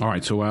sides. All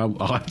right, so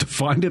I'll have to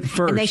find it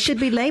first. And they should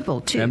be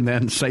labeled too, and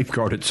then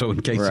safeguard it so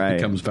in case it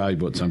becomes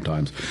valuable at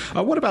sometimes.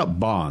 What about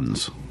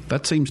bonds?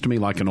 That seems to me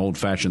like an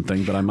old-fashioned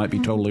thing, but I might be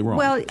totally wrong.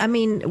 Well, I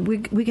mean,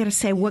 we got to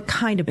say what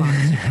kind of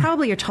bonds.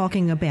 Probably are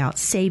talking about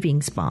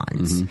savings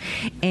bonds.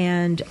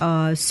 And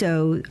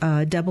so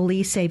double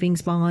E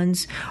savings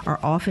bonds are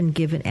often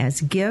given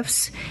as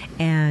gifts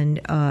and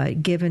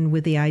given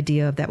with the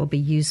idea of that will be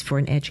used for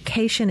an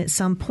education at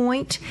some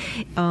point.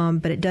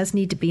 But it does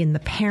need to be in the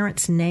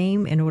parent's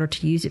name in order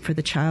to use it for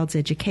the child's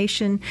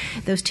education.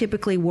 Those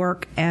typically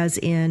work as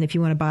in, if you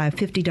want to buy a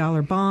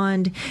 $50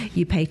 bond,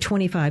 you pay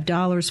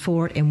 $25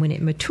 for it, and when it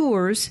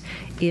matures,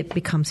 it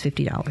becomes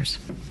 $50.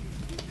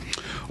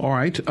 All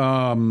right.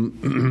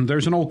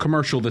 There's an old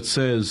commercial that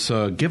says,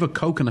 give a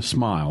Coke and a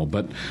smile,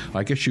 but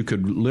I guess you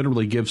could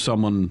literally give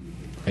someone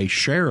a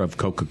share of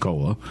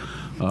Coca-Cola.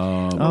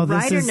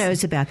 Ryder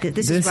knows about this.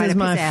 This is right up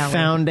my his alley.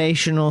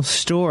 Foundational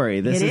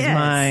story. This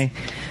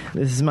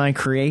is my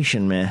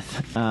creation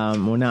myth. Well,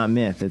 not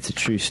myth. It's a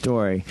true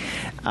story.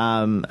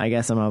 I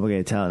guess I'm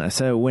obligated to tell it now.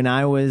 So when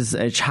I was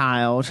a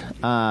child,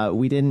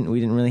 we didn't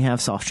really have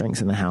soft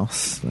drinks in the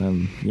house.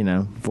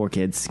 4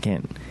 kids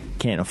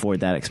can't afford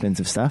that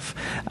expensive stuff.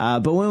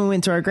 But when we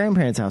went to our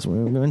grandparents' house,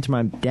 when we went to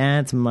my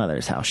dad's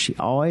mother's house, she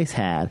always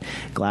had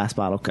glass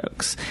bottle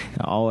Cokes.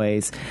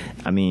 Always,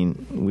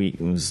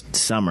 it was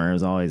summer, it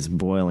was always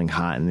boiling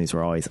hot, and these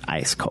were always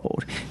ice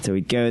cold. So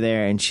we'd go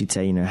there, and she'd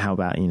say, how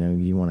about,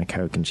 you want a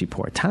Coke? And she'd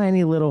pour a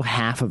tiny little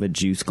half of a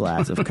juice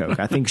glass of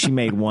Coke. I think she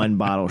made one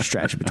bottle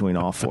stretch between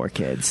all 4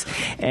 kids.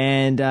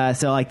 And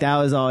so that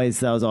was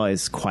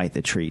always quite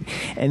the treat.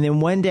 And then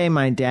one day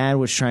my dad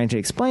was trying to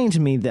explain to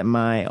me that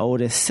my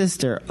oldest sister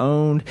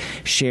owned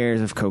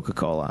shares of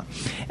Coca-Cola,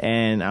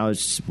 and I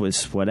was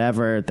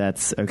whatever,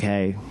 that's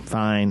okay,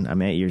 fine, I'm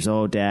 8 years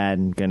old, Dad,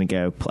 I'm gonna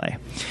go play.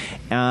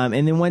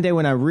 And then one day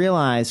when I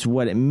realized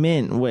what it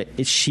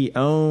meant, she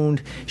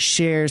owned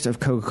shares of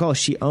Coca-Cola,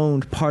 she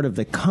owned part of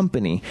the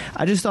company,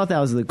 I just thought that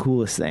was the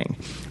coolest thing.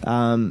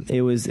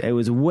 It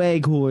was way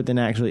cooler than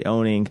actually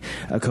owning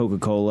a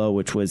Coca-Cola,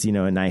 which was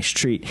a nice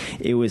treat.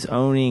 It was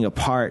owning a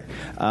part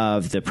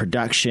of the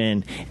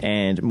production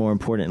and, more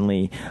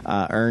importantly,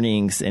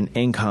 earnings and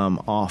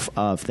income off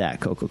of that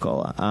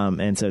Coca-Cola.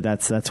 And so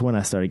that's when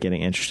I started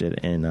getting interested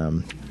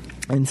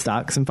in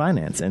stocks and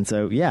finance. And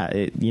so,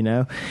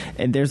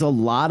 and there's a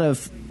lot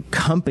of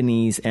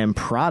companies and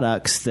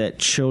products that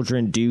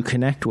children do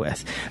connect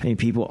with.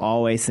 People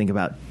always think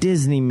about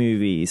Disney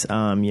movies,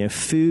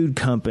 food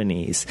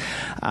companies,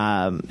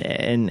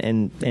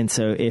 and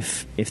so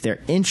if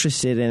they're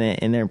interested in it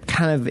and they're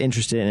kind of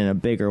interested in a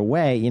bigger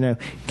way,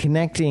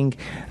 connecting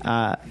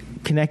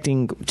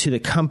to the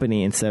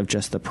company instead of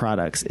just the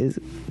products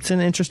it's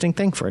an interesting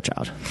thing for a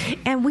child.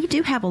 And we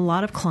do have a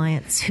lot of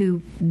clients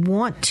who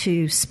want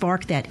to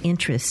spark that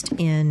interest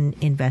in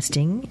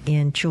investing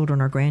in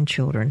children or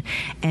grandchildren.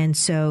 And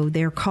so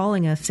they're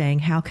calling us saying,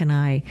 how can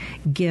I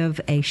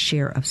give a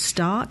share of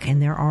stock?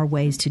 And there are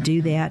ways to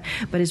do that.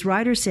 But as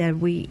Ryder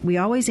said, we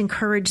always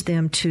encourage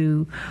them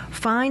to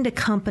find a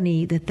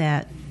company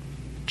that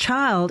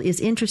child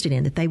is interested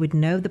in, that they would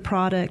know the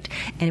product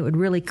and it would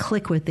really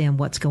click with them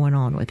what's going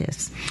on with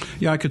this.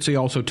 Yeah, I could see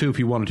also, too, if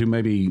you wanted to,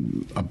 maybe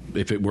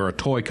if it were a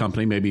toy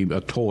company, maybe a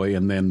toy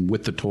and then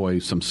with the toy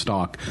some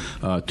stock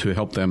to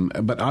help them.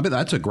 But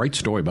that's a great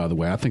story, by the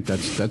way. I think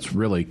that's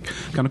really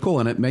kind of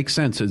cool. And it makes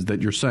sense is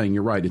that you're saying,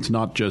 you're right, it's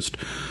not just,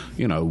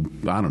 I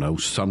don't know,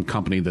 some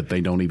company that they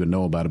don't even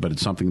know about it, but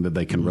it's something that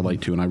they can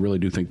relate to. And I really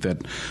do think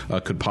that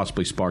could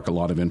possibly spark a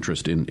lot of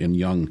interest in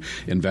young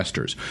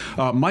investors.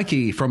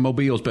 Mikey from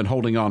Mobile has been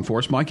holding on for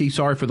us. Mikey,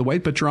 sorry for the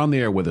wait, but you're on the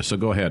air with us, so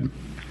go ahead.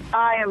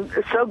 I am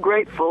so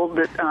grateful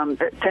that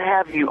to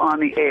have you on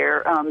the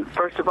air.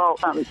 First of all,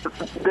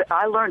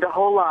 I learned a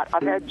whole lot.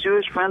 I've had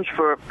Jewish friends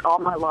for all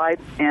my life,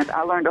 and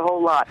I learned a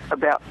whole lot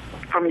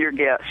from your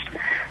guest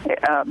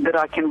that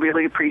I can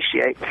really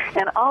appreciate.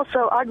 And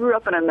also, I grew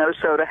up in a no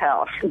soda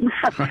house.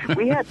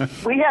 we had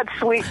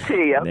sweet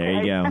tea. Okay? There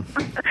you go.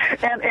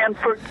 and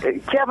for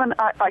Kevin,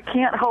 I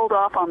can't hold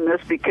off on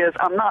this because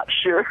I'm not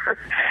sure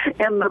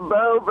in the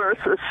Bo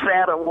versus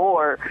Santa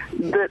war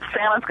that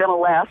Santa's going to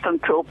last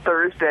until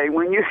Thursday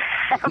when you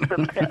have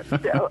the pet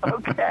show.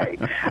 Okay.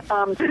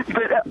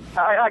 But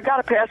I got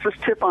to pass this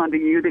tip on to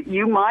you that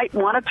you might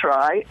want to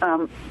try.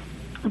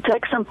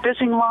 Take some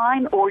fishing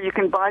line, or you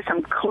can buy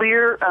some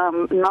clear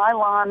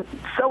nylon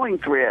sewing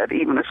thread,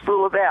 even a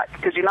spool of that,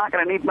 because you're not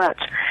going to need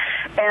much.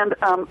 And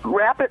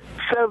wrap it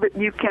so that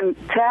you can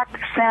tack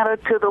Santa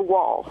to the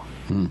wall.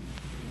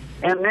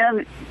 and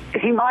then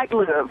he might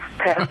live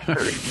past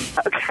 30.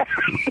 Okay,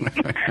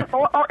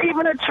 or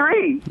even a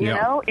tree. You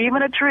know,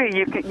 even a tree.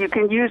 You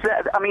can use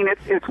that. I mean,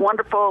 it's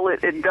wonderful.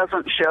 It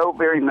doesn't show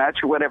very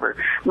much or whatever.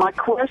 My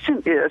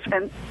question is,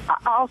 and I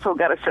also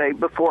got to say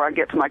before I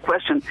get to my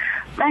question,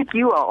 thank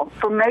you all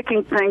for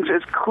making things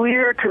as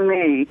clear to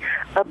me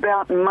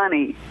about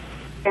money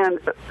and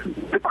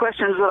the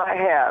questions that I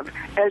have,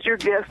 as your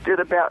guest did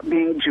about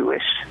being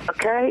Jewish.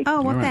 Okay?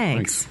 Oh, well,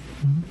 thanks.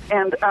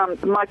 And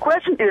my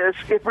question is,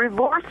 if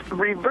reverse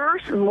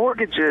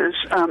mortgages,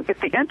 if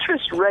the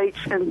interest rates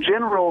in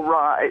general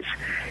rise,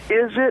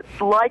 is it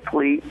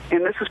likely,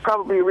 and this is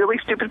probably a really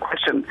stupid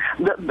question,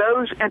 that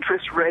those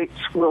interest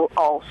rates will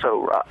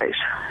also rise?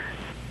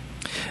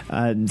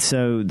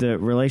 So the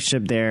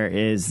relationship there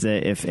is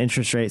that if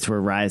interest rates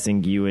were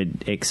rising, you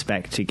would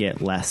expect to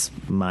get less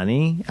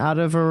money out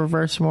of a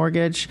reverse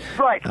mortgage.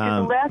 Right. The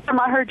last time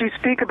I heard you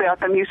speak about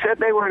them, you said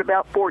they were at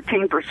about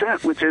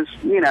 14%, which is,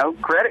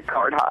 credit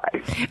card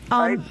high.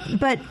 Right?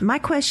 But my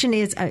question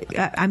is,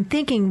 I'm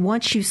thinking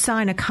once you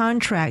sign a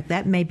contract,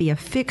 that may be a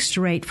fixed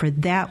rate for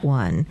that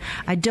one.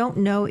 I don't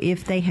know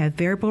if they have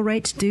variable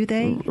rates, do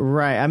they?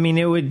 Right. I mean,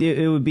 it would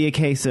be a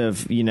case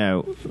of,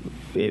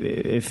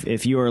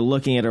 if you were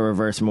looking at a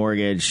reverse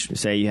mortgage,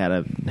 say you had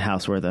a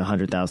house worth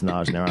 $100,000 and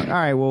they're like, all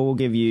right, well, we'll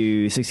give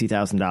you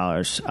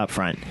 $60,000 up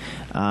front.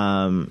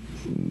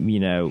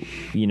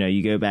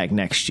 You go back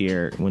next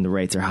year when the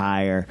rates are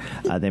higher,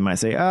 they might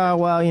say, oh,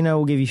 well,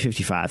 we'll give you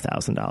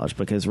 $55,000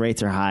 because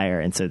rates are higher.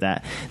 And so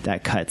that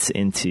cuts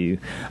into,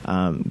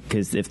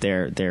 because if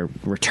their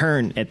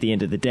return at the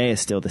end of the day is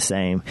still the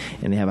same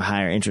and they have a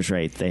higher interest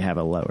rate, they have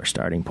a lower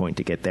starting point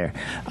to get there.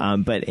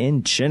 But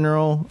in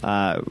general,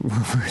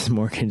 reverse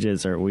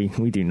mortgages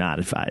we do not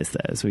advise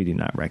those. We do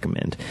not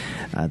recommend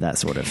that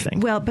sort of thing.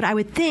 Well, but I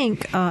would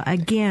think,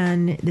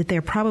 again, that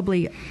they're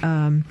probably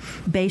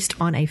based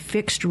on a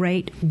fixed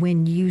rate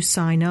when you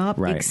sign up,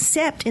 right.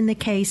 Except in the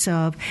case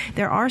of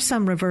there are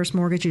some reverse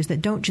mortgages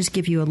that don't just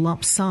give you a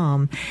lump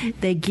sum,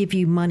 they give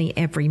you money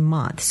every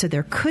month. So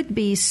there could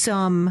be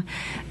some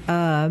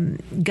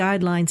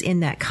guidelines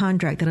in that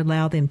contract that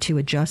allow them to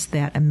adjust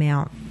that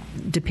amount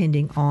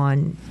depending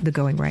on the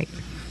going rate.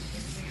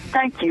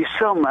 Thank you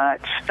so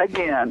much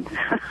again.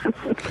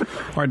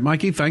 All right,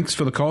 Mikey, thanks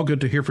for the call.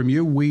 Good to hear from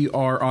you. We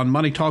are on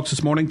Money Talks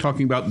this morning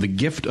talking about the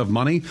gift of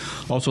money.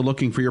 Also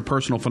looking for your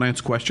personal finance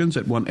questions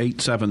at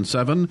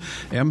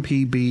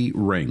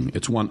 1-877-MPB-RING.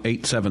 It's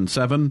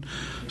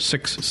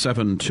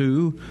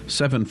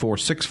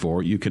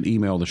 1-877-672-7464. You can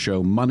email the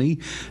show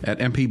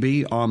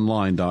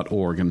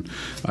money@mpbonline.org. And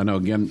I know,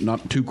 again,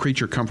 not too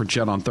creature comforts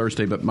yet on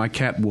Thursday, but my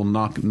cat will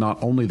knock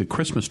not only the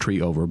Christmas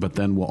tree over, but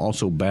then will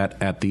also bat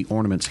at the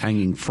ornaments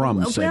hanging from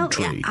said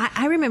tree.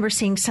 I remember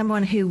seeing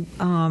someone who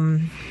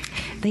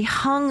they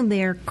hung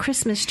their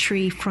Christmas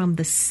tree from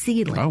the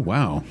ceiling. Oh,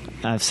 wow.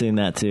 I've seen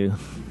that too.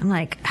 I'm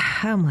like,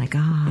 oh my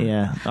God.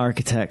 Yeah,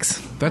 architects.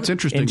 That's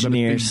interesting.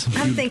 Engineers. But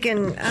I'm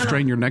thinking,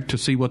 strain your neck to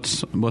see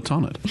what's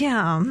on it.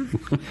 Yeah.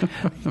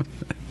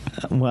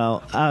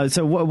 Well,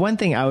 so one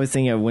thing I was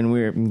thinking of when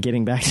we were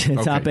getting back to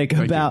the topic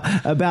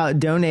about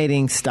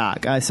donating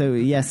stock. So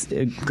yes,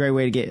 a great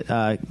way to get,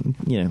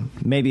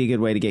 maybe a good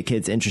way to get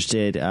kids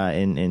interested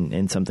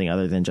in something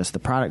other than just the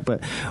product.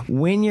 But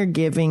when you're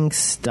giving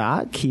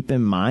stock, keep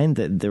in mind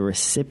that the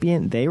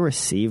recipient, they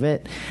receive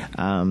it.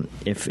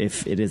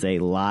 If it is a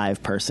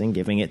live person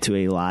giving it to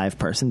a live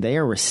person, they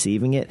are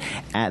receiving it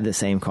at the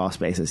same cost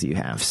basis you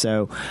have.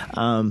 So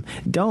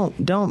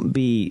don't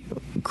be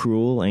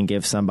cruel and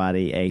give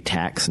somebody a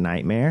tax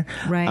nightmare.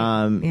 Right.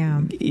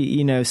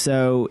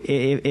 So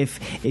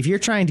if you're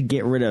trying to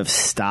get rid of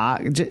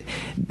stock,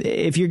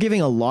 if you're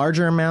giving a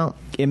larger amount,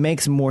 it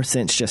makes more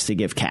sense just to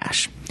give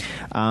cash.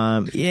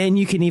 And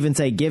you can even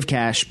say give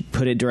cash,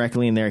 put it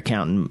directly in their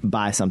account and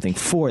buy something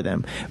for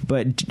them.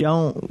 But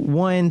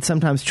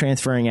sometimes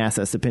transferring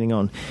assets, depending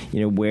on,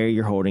 where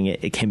you're holding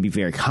it, it can be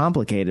very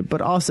complicated.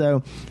 But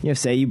also,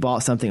 say you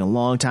bought something a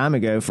long time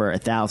ago for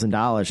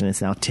 $1,000 and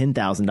it's now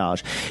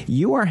 $10,000.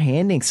 You are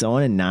handing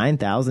someone a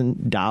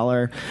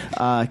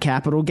 $9,000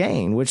 capital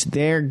gain, which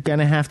they're going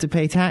to have to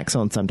pay tax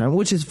on sometime,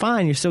 which is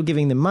fine. You're still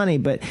giving them money,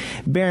 but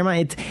bear in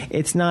mind,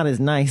 it's not as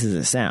nice as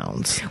it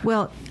sounds.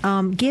 Well,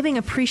 giving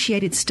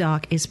appreciated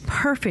stock is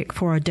perfect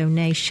for a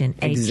donation,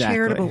 a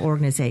charitable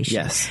organization.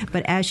 Yes.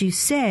 But as you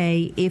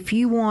say, if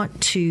you want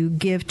to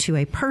give to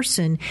a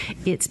person,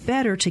 it's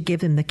better to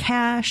give them the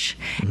cash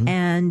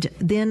and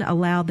then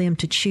allow them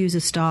to choose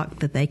a stock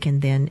that they can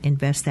then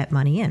invest that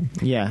money in.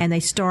 Yeah. And they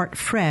start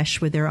fresh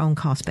with their own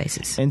cost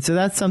basis. And so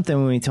that's something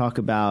when we talk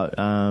about,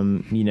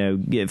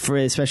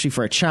 especially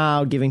for a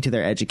child, giving to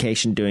their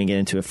education, doing it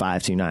into a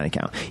 529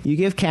 account. You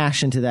give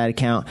cash into that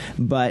account,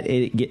 but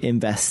it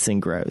invests and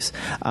grows.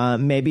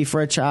 Maybe maybe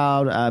for a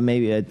child,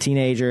 maybe a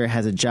teenager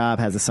has a job,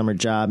 has a summer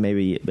job,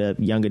 maybe a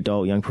young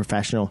adult, young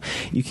professional,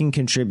 you can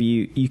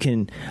contribute. You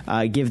can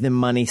give them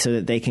money so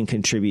that they can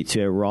contribute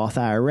to a Roth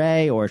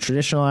IRA or a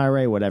traditional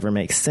IRA, whatever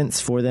makes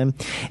sense for them.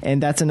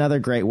 And that's another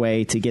great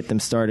way to get them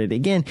started.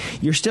 Again,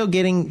 you're still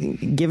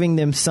giving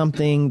them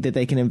something that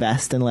they can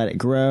invest and let it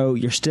grow.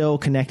 You're still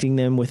connecting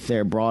them with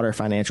their broader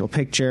financial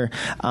picture,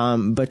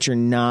 but you're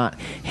not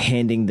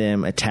handing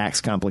them a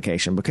tax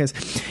complication. Because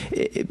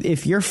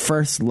if your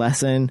first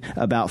lesson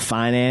about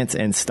finance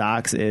and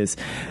stocks is,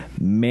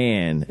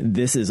 man,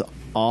 this is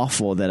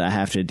awful that I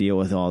have to deal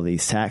with all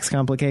these tax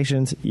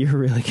complications, you're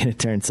really going to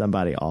turn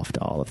somebody off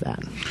to all of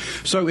that.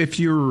 So if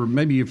your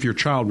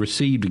child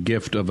received a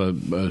gift of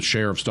a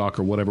share of stock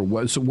or whatever,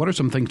 what are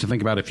some things to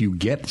think about if you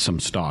get some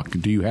stock?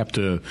 Do you have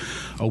to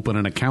open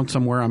an account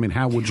somewhere? I mean,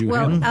 how would you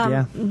handle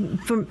it?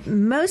 For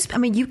most,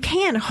 you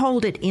can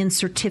hold it in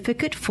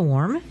certificate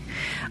form,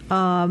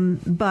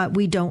 but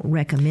we don't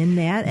recommend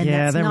that. And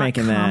that's they're not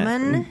making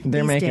common.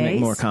 They're making days.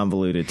 it more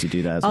convoluted to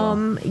do that as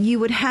well. You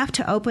would have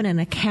to open an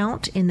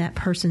account in that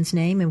person's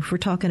name. And if we're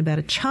talking about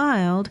a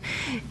child,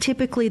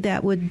 typically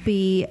that would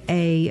be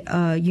a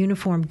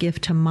Uniform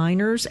Gift to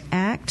Minors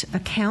Act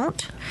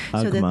account.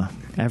 UGMA.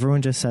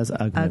 Everyone just says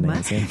UGMA.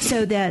 Nancy.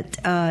 So that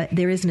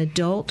there is an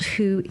adult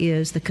who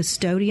is the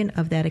custodian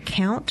of that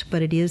account,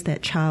 but it is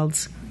that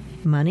child's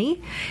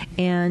money,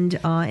 and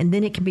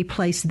then it can be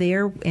placed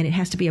there, and it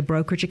has to be a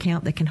brokerage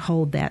account that can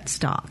hold that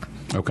stock.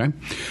 Okay.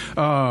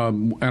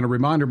 And a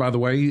reminder, by the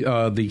way,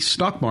 the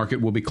stock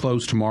market will be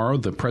closed tomorrow.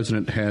 The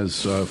president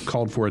has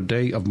called for a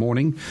day of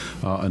mourning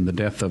in the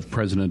death of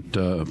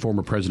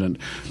former President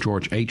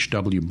George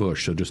H.W.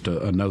 Bush. So just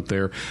a note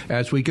there.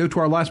 As we go to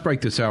our last break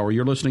this hour,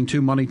 you're listening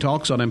to Money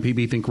Talks on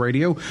MPB Think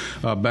Radio.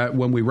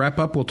 When we wrap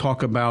up, we'll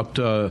talk about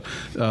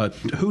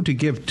who to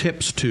give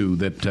tips to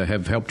that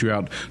have helped you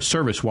out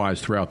service-wise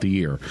throughout the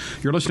year.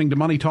 You're listening to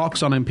Money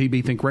Talks on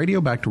MPB Think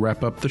Radio. Back to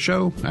wrap up the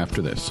show after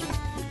this.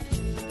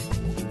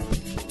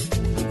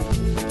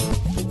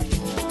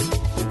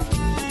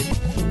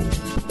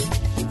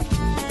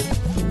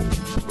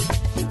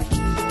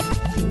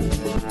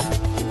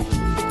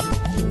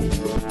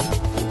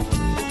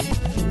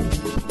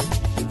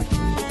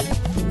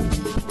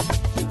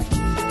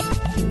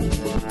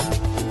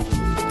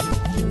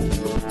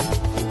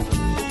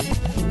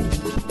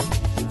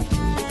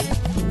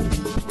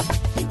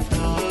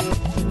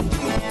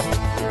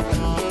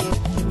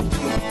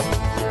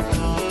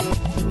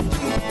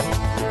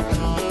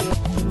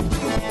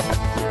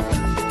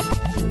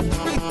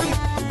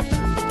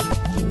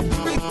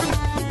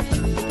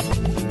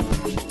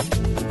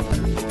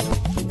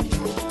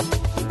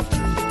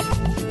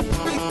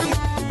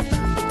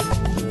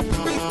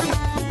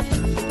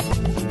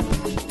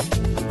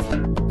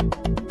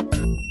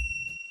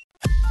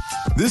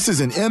 This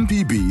is an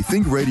MPB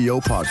Think Radio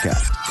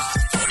podcast.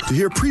 To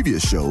hear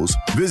previous shows,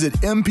 visit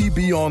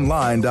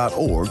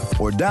mpbonline.org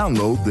or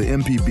download the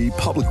MPB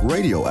Public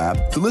Radio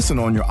app to listen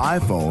on your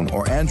iPhone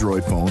or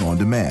Android phone on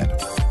demand.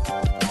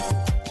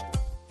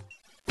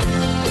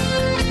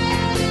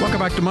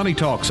 Back to Money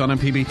Talks on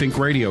MPB Think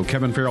Radio.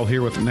 Kevin Farrell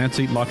here with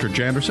Nancy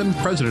Lottridge-Anderson,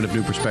 president of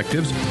New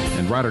Perspectives,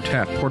 and Ryder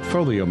Tapp,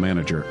 portfolio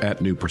manager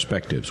at New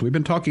Perspectives. We've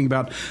been talking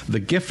about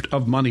the gift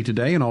of money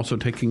today and also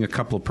taking a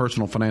couple of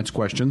personal finance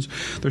questions.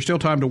 There's still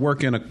time to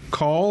work in a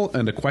call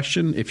and a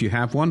question if you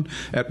have one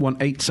at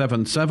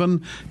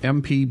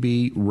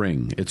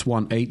 1-877-MPB-RING. It's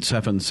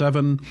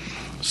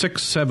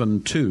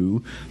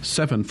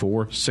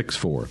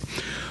 1-877-672-7464.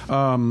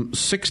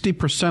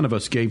 60% of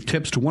us gave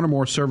tips to one or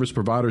more service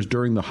providers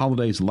during the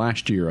holidays last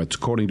year. It's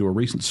according to a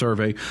recent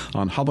survey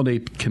on holiday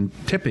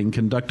tipping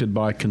conducted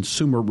by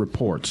Consumer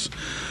Reports.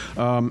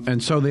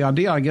 And so the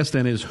idea, I guess,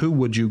 then is who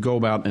would you go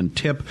about and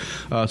tip?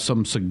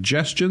 Some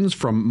suggestions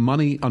from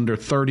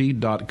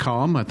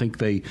MoneyUnder30.com. I think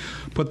they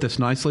put this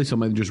nicely, so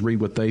let me just read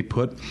what they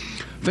put.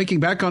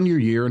 Thinking back on your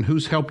year and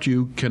who's helped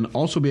you can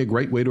also be a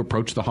great way to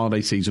approach the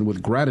holiday season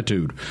with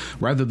gratitude.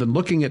 Rather than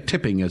looking at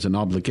tipping as an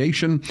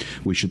obligation,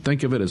 we should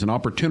think of it as an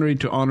opportunity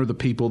to honor the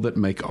people that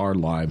make our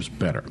lives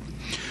better.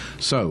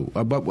 So,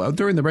 but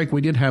during the break,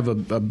 we did have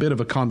a bit of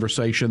a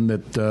conversation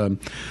that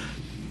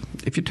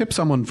if you tip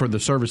someone for the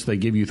service they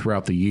give you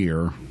throughout the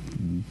year,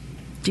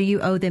 do you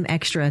owe them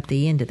extra at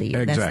the end of the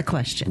year? Exactly. That's the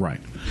question.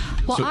 Right.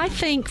 Well, so, I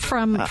think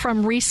from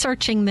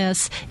researching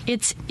this,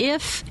 it's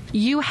if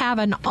you have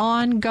an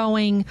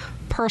ongoing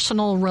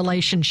personal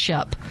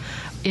relationship.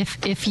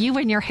 If you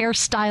and your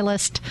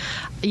hairstylist,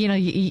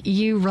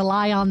 you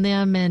rely on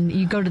them and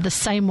you go to the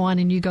same one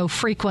and you go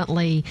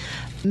frequently,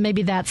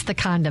 maybe that's the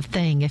kind of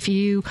thing. If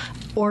you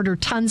order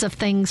tons of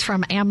things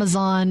from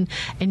Amazon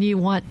and you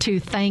want to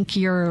thank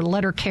your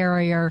letter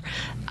carrier,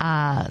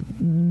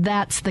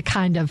 that's the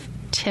kind of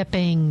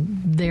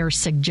tipping they're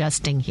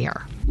suggesting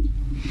here.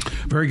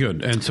 Very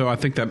good. And so I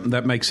think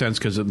that makes sense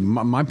because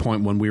my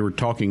point when we were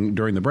talking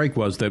during the break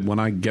was that when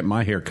I get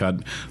my hair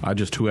cut, I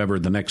just whoever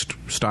the next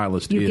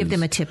stylist is. You give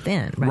them a tip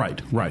then, right?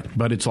 Right.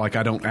 But it's like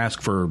I don't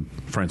ask for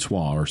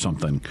Francois or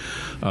something.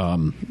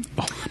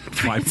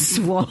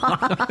 Francois.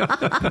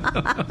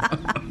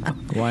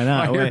 Why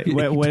not?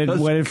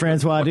 What did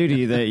Francois do to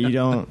you that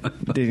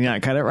did he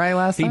not cut it right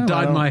last time? He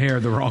dyed my hair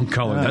the wrong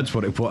color. That's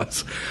what it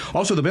was.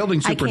 Also, the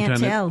building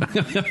superintendent. I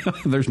can't tell.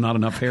 There's not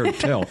enough hair to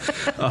tell.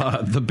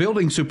 The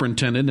building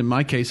superintendent, in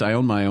my case, I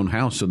own my own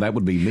house, so that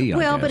would be me.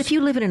 Well, but if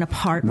you live in an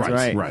apartment,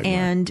 right.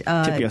 And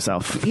tip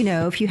yourself.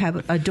 If you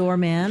have a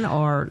doorman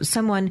or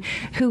someone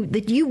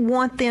that you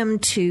want them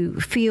to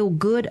feel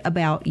good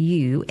about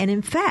you, and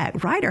in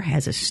fact, Ryder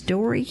has a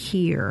story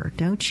here,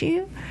 don't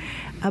you?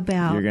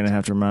 About you're going to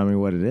have to remind me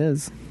what it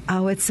is.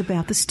 Oh, it's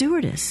about the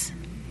stewardess.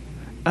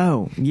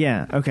 Oh,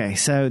 yeah. Okay.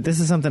 So this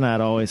is something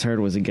I'd always heard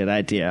was a good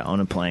idea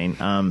on a plane.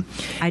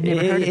 I'd never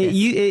heard of it.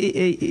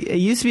 It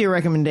used to be a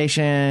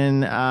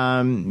recommendation,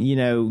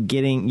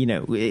 getting,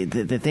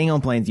 the thing on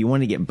planes, you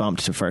want to get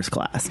bumped to first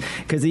class.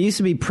 Because it used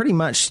to be pretty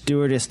much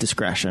stewardess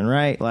discretion,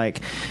 right?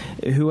 Like,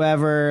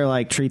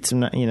 whoever, treats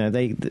them,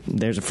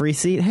 there's a free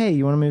seat. Hey,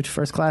 you want to move to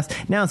first class?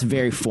 Now it's a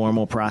very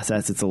formal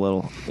process. It's a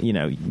little,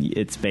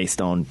 it's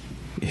based on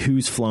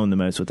who's flown the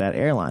most with that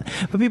airline.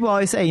 But people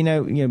always say,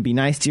 be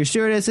nice to your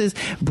stewardesses,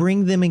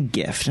 bring them a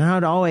gift. And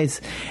I'd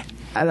always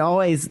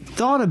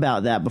thought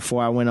about that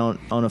before I went on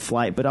a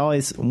flight, but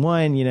always,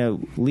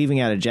 leaving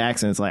out of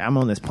Jackson, it's like, I'm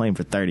on this plane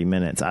for 30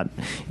 minutes.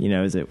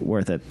 Is it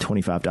worth a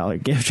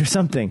 $25 gift or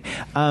something?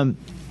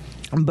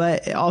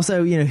 But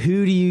also,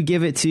 who do you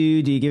give it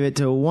to? Do you give it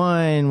to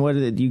one?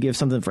 Do you give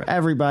something for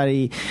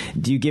everybody?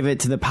 Do you give it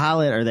to the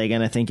pilot? Are they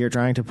going to think you're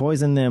trying to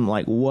poison them?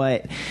 Like,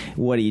 what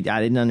do you,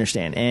 I didn't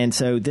understand. And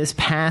so this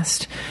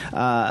past,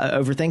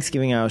 over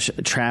Thanksgiving, I was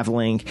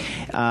traveling,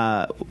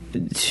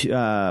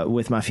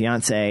 with my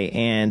fiance,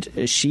 and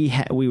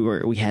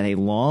we had a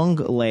long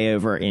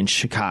layover in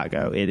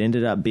Chicago. It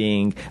ended up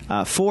being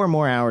 4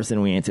 more hours than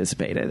we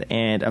anticipated.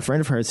 And a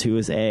friend of hers who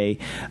was a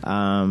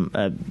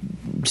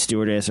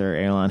stewardess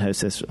or airline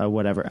hostess,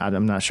 whatever.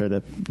 I'm not sure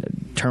the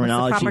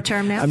terminology. What's the proper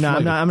term now? I'm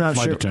not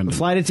flight sure. Attendant.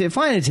 Flight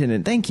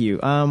attendant. Thank you.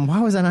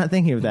 Why was I not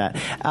thinking of that?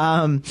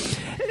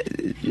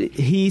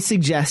 He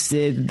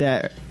suggested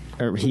that,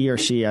 or he or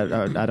she,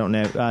 I don't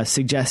know,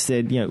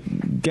 suggested,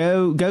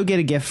 go get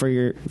a gift for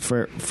your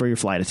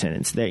flight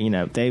attendants.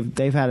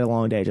 They've had a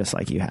long day just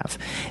like you have.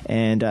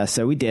 And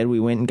so we did. We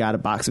went and got a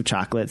box of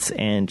chocolates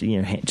and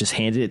just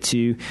handed it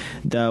to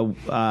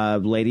the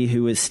lady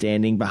who was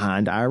standing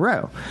behind our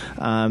row.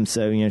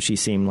 So she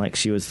seemed like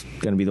she was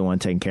going to be the one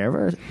taking care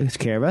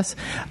of us.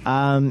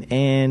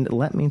 And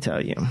let me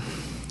tell you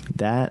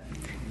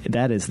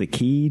that is the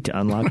key to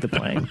unlock the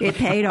plane. It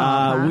paid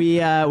off.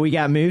 Huh? We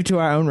got moved to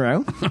our own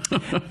row,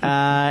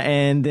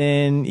 and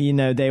then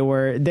they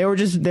were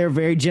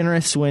very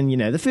generous when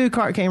the food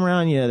cart came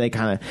around. They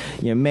kind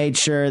of made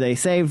sure they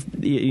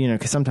saved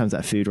because sometimes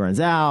that food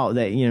runs out.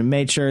 They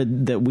made sure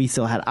that we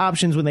still had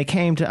options when they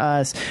came to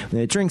us.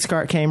 When the drinks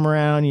cart came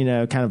around,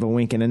 kind of a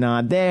wink and a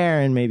nod there,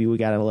 and maybe we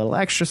got a little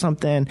extra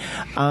something.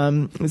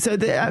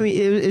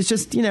 It's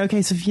just a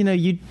case of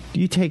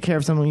you take care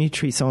of someone, you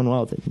treat someone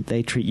well,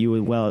 they treat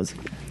you well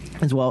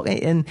as well.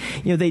 And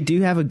they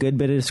do have a good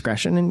bit of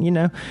discretion,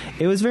 and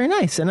it was very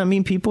nice. And I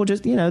mean, people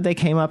just they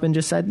came up and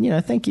just said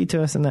thank you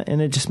to us, and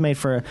it just made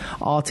for an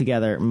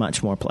altogether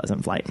much more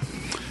pleasant flight.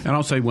 And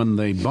I'll say, when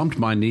they bumped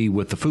my knee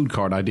with the food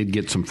cart, I did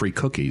get some free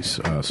cookies,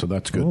 so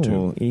that's good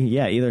too.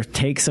 Yeah, either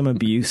take some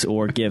abuse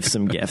or give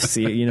some gifts.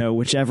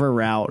 Whichever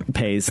route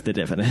pays the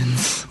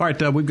dividends. All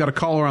right, we've got a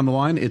caller on the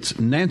line. It's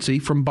Nancy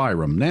from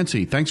Byram.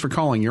 Nancy, thanks for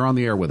calling. You're on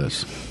the air with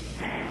us.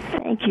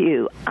 Thank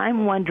you.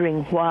 I'm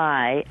wondering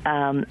why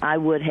I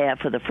would have,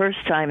 for the first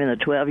time in the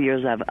 12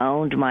 years I've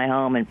owned my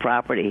home and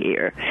property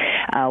here,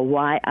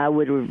 why I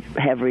would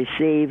have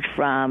received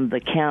from the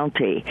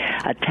county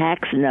a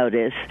tax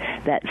notice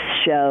that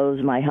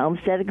shows my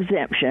homestead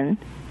exemption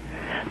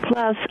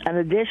plus an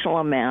additional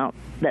amount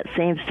that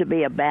seems to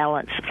be a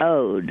balance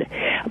owed.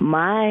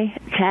 My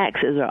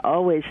taxes are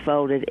always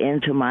folded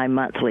into my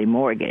monthly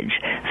mortgage,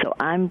 so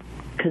I'm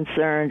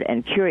concerned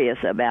and curious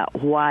about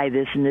why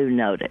this new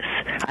notice.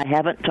 I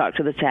haven't talked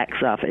to the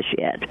tax office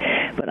yet,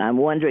 but I'm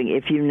wondering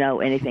if you know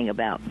anything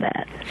about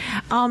that.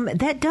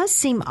 That does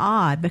seem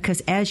odd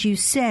because, as you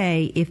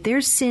say, if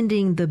they're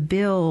sending the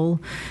bill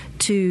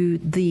to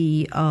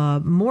the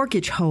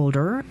mortgage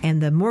holder,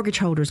 and the mortgage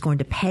holder is going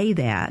to pay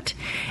that,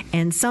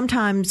 and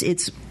sometimes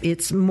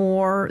it's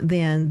more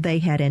than they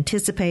had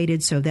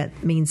anticipated, so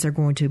that means they're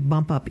going to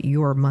bump up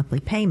your monthly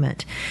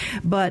payment.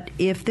 But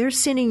if they're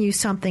sending you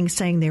something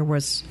saying there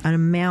was an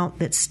amount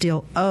that's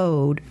still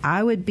owed,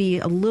 I would be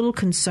a little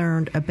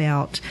concerned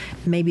about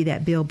maybe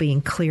that bill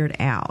being cleared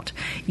out.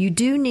 You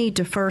do need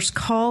to first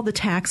call the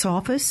tax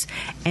office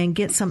and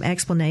get some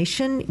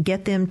explanation,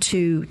 get them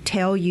to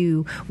tell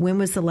you when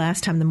was the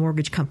last time the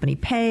mortgage company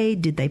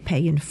paid, did they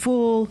pay in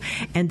full,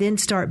 and then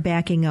start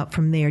backing up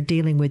from there,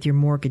 dealing with your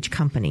mortgage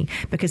company,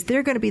 because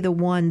they're going to be the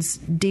ones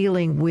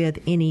dealing with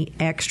any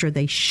extra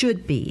they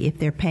should be if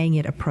they're paying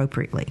it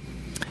appropriately.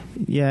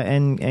 Yeah,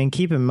 and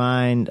keep in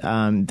mind,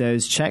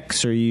 those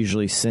checks are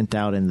usually sent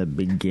out in the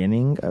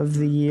beginning of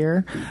the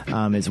year,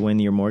 is when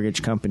your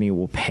mortgage company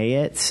will pay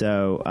it.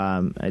 So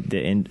at the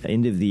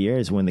end of the year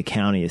is when the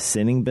county is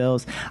sending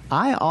bills.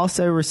 I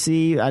also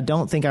I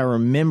don't think I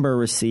remember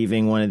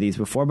receiving one of these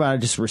before, but I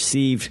just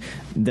received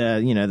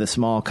the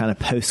small kind of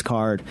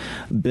postcard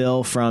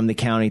bill from the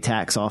county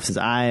tax offices.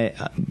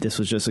 This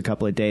was just a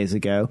couple of days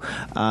ago.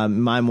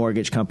 My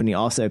mortgage company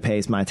also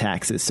pays my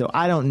taxes. So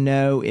I don't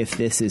know if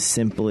this is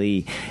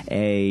simply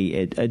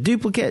a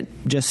duplicate,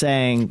 just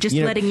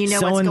letting you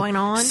know what's going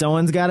on.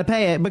 Someone's got to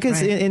pay it,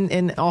 because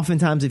and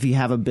oftentimes if you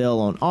have a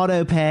bill on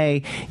auto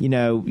pay,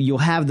 you'll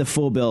have the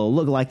full bill, it'll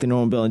look like the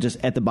normal bill, and just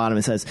at the bottom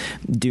it says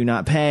do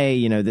not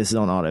pay, this is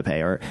on auto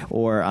pay,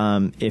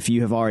 or if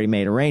you have already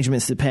made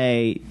arrangements to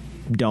pay,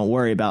 don't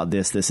worry about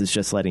this. This is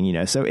just letting you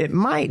know. So it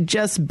might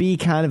just be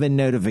kind of a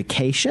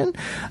notification,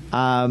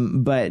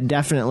 but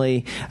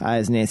definitely,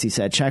 as Nancy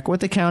said, check with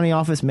the county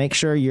office. Make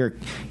sure you're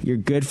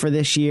good for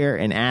this year,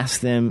 and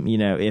ask them,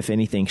 if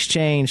anything's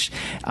changed,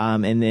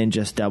 and then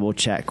just double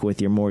check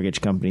with your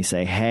mortgage company.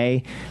 Say,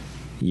 hey,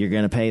 you're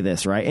going to pay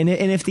this, right? And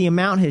if the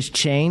amount has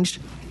changed,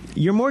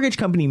 your mortgage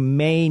company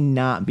may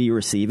not be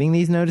receiving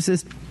these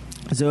notices.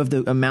 So if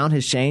the amount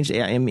has changed,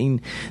 I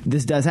mean,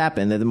 this does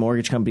happen, that the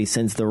mortgage company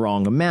sends the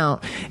wrong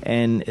amount,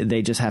 and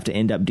they just have to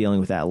end up dealing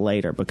with that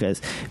later.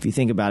 Because if you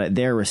think about it,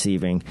 they're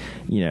receiving,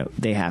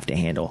 they have to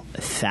handle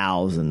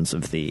thousands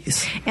of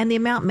these. And the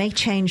amount may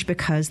change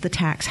because the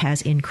tax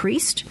has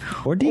increased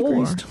or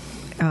decreased.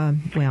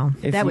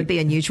 That would be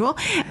unusual.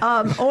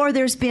 Or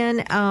there's been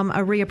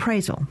a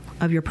reappraisal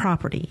of your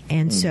property.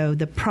 And so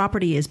the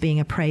property is being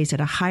appraised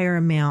at a higher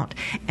amount,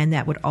 and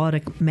that would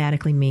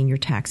automatically mean your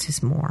tax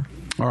is more.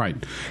 All right.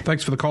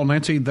 Thanks for the call,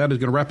 Nancy. That is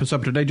going to wrap us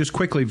up today. Just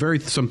quickly,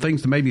 some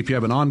things that maybe if you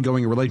have an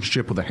ongoing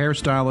relationship with a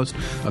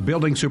hairstylist, a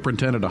building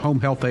superintendent, a home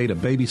health aide, a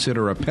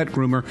babysitter, a pet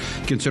groomer,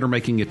 consider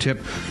making a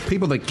tip.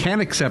 People that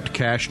can accept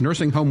cash,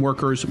 nursing home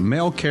workers,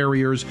 mail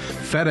carriers,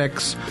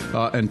 FedEx,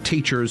 and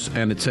teachers.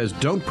 And it says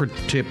don't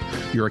tip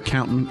your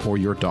accountant or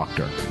your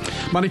doctor.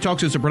 Money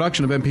Talks is a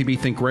production of MPB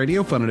Think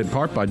Radio, funded in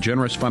part by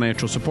generous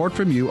financial support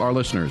from you, our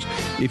listeners.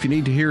 If you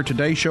need to hear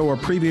today's show or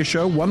previous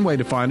show, one way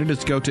to find it is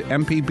to go to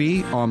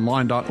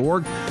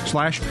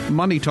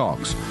mpbonline.org/Money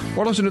Talks,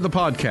 or listen to the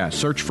podcast.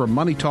 Search for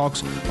Money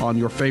Talks on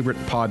your favorite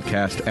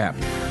podcast app.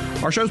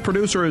 Our show's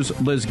producer is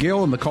Liz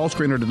Gill, and the call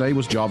screener today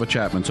was Java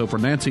Chapman. So for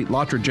Nancy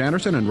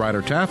Lottridge-Anderson and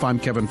Ryder Taff, I'm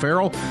Kevin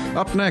Farrell.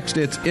 Up next,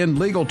 it's In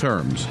Legal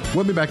Terms.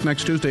 We'll be back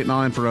next Tuesday at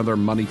 9 for another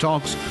Money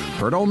Talks,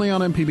 heard only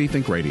on MPB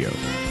Think Radio.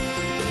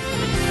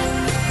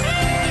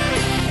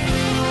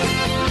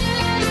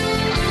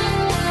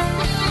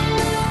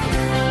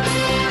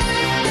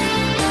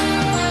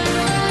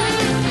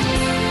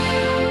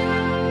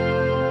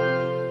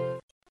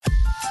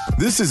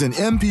 This is an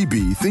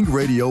MPB Think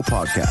Radio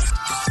podcast.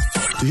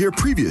 To hear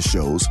previous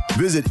shows,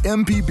 visit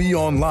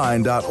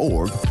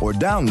mpbonline.org or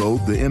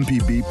download the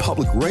MPB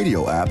Public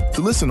Radio app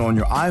to listen on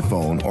your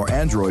iPhone or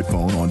Android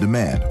phone on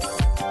demand.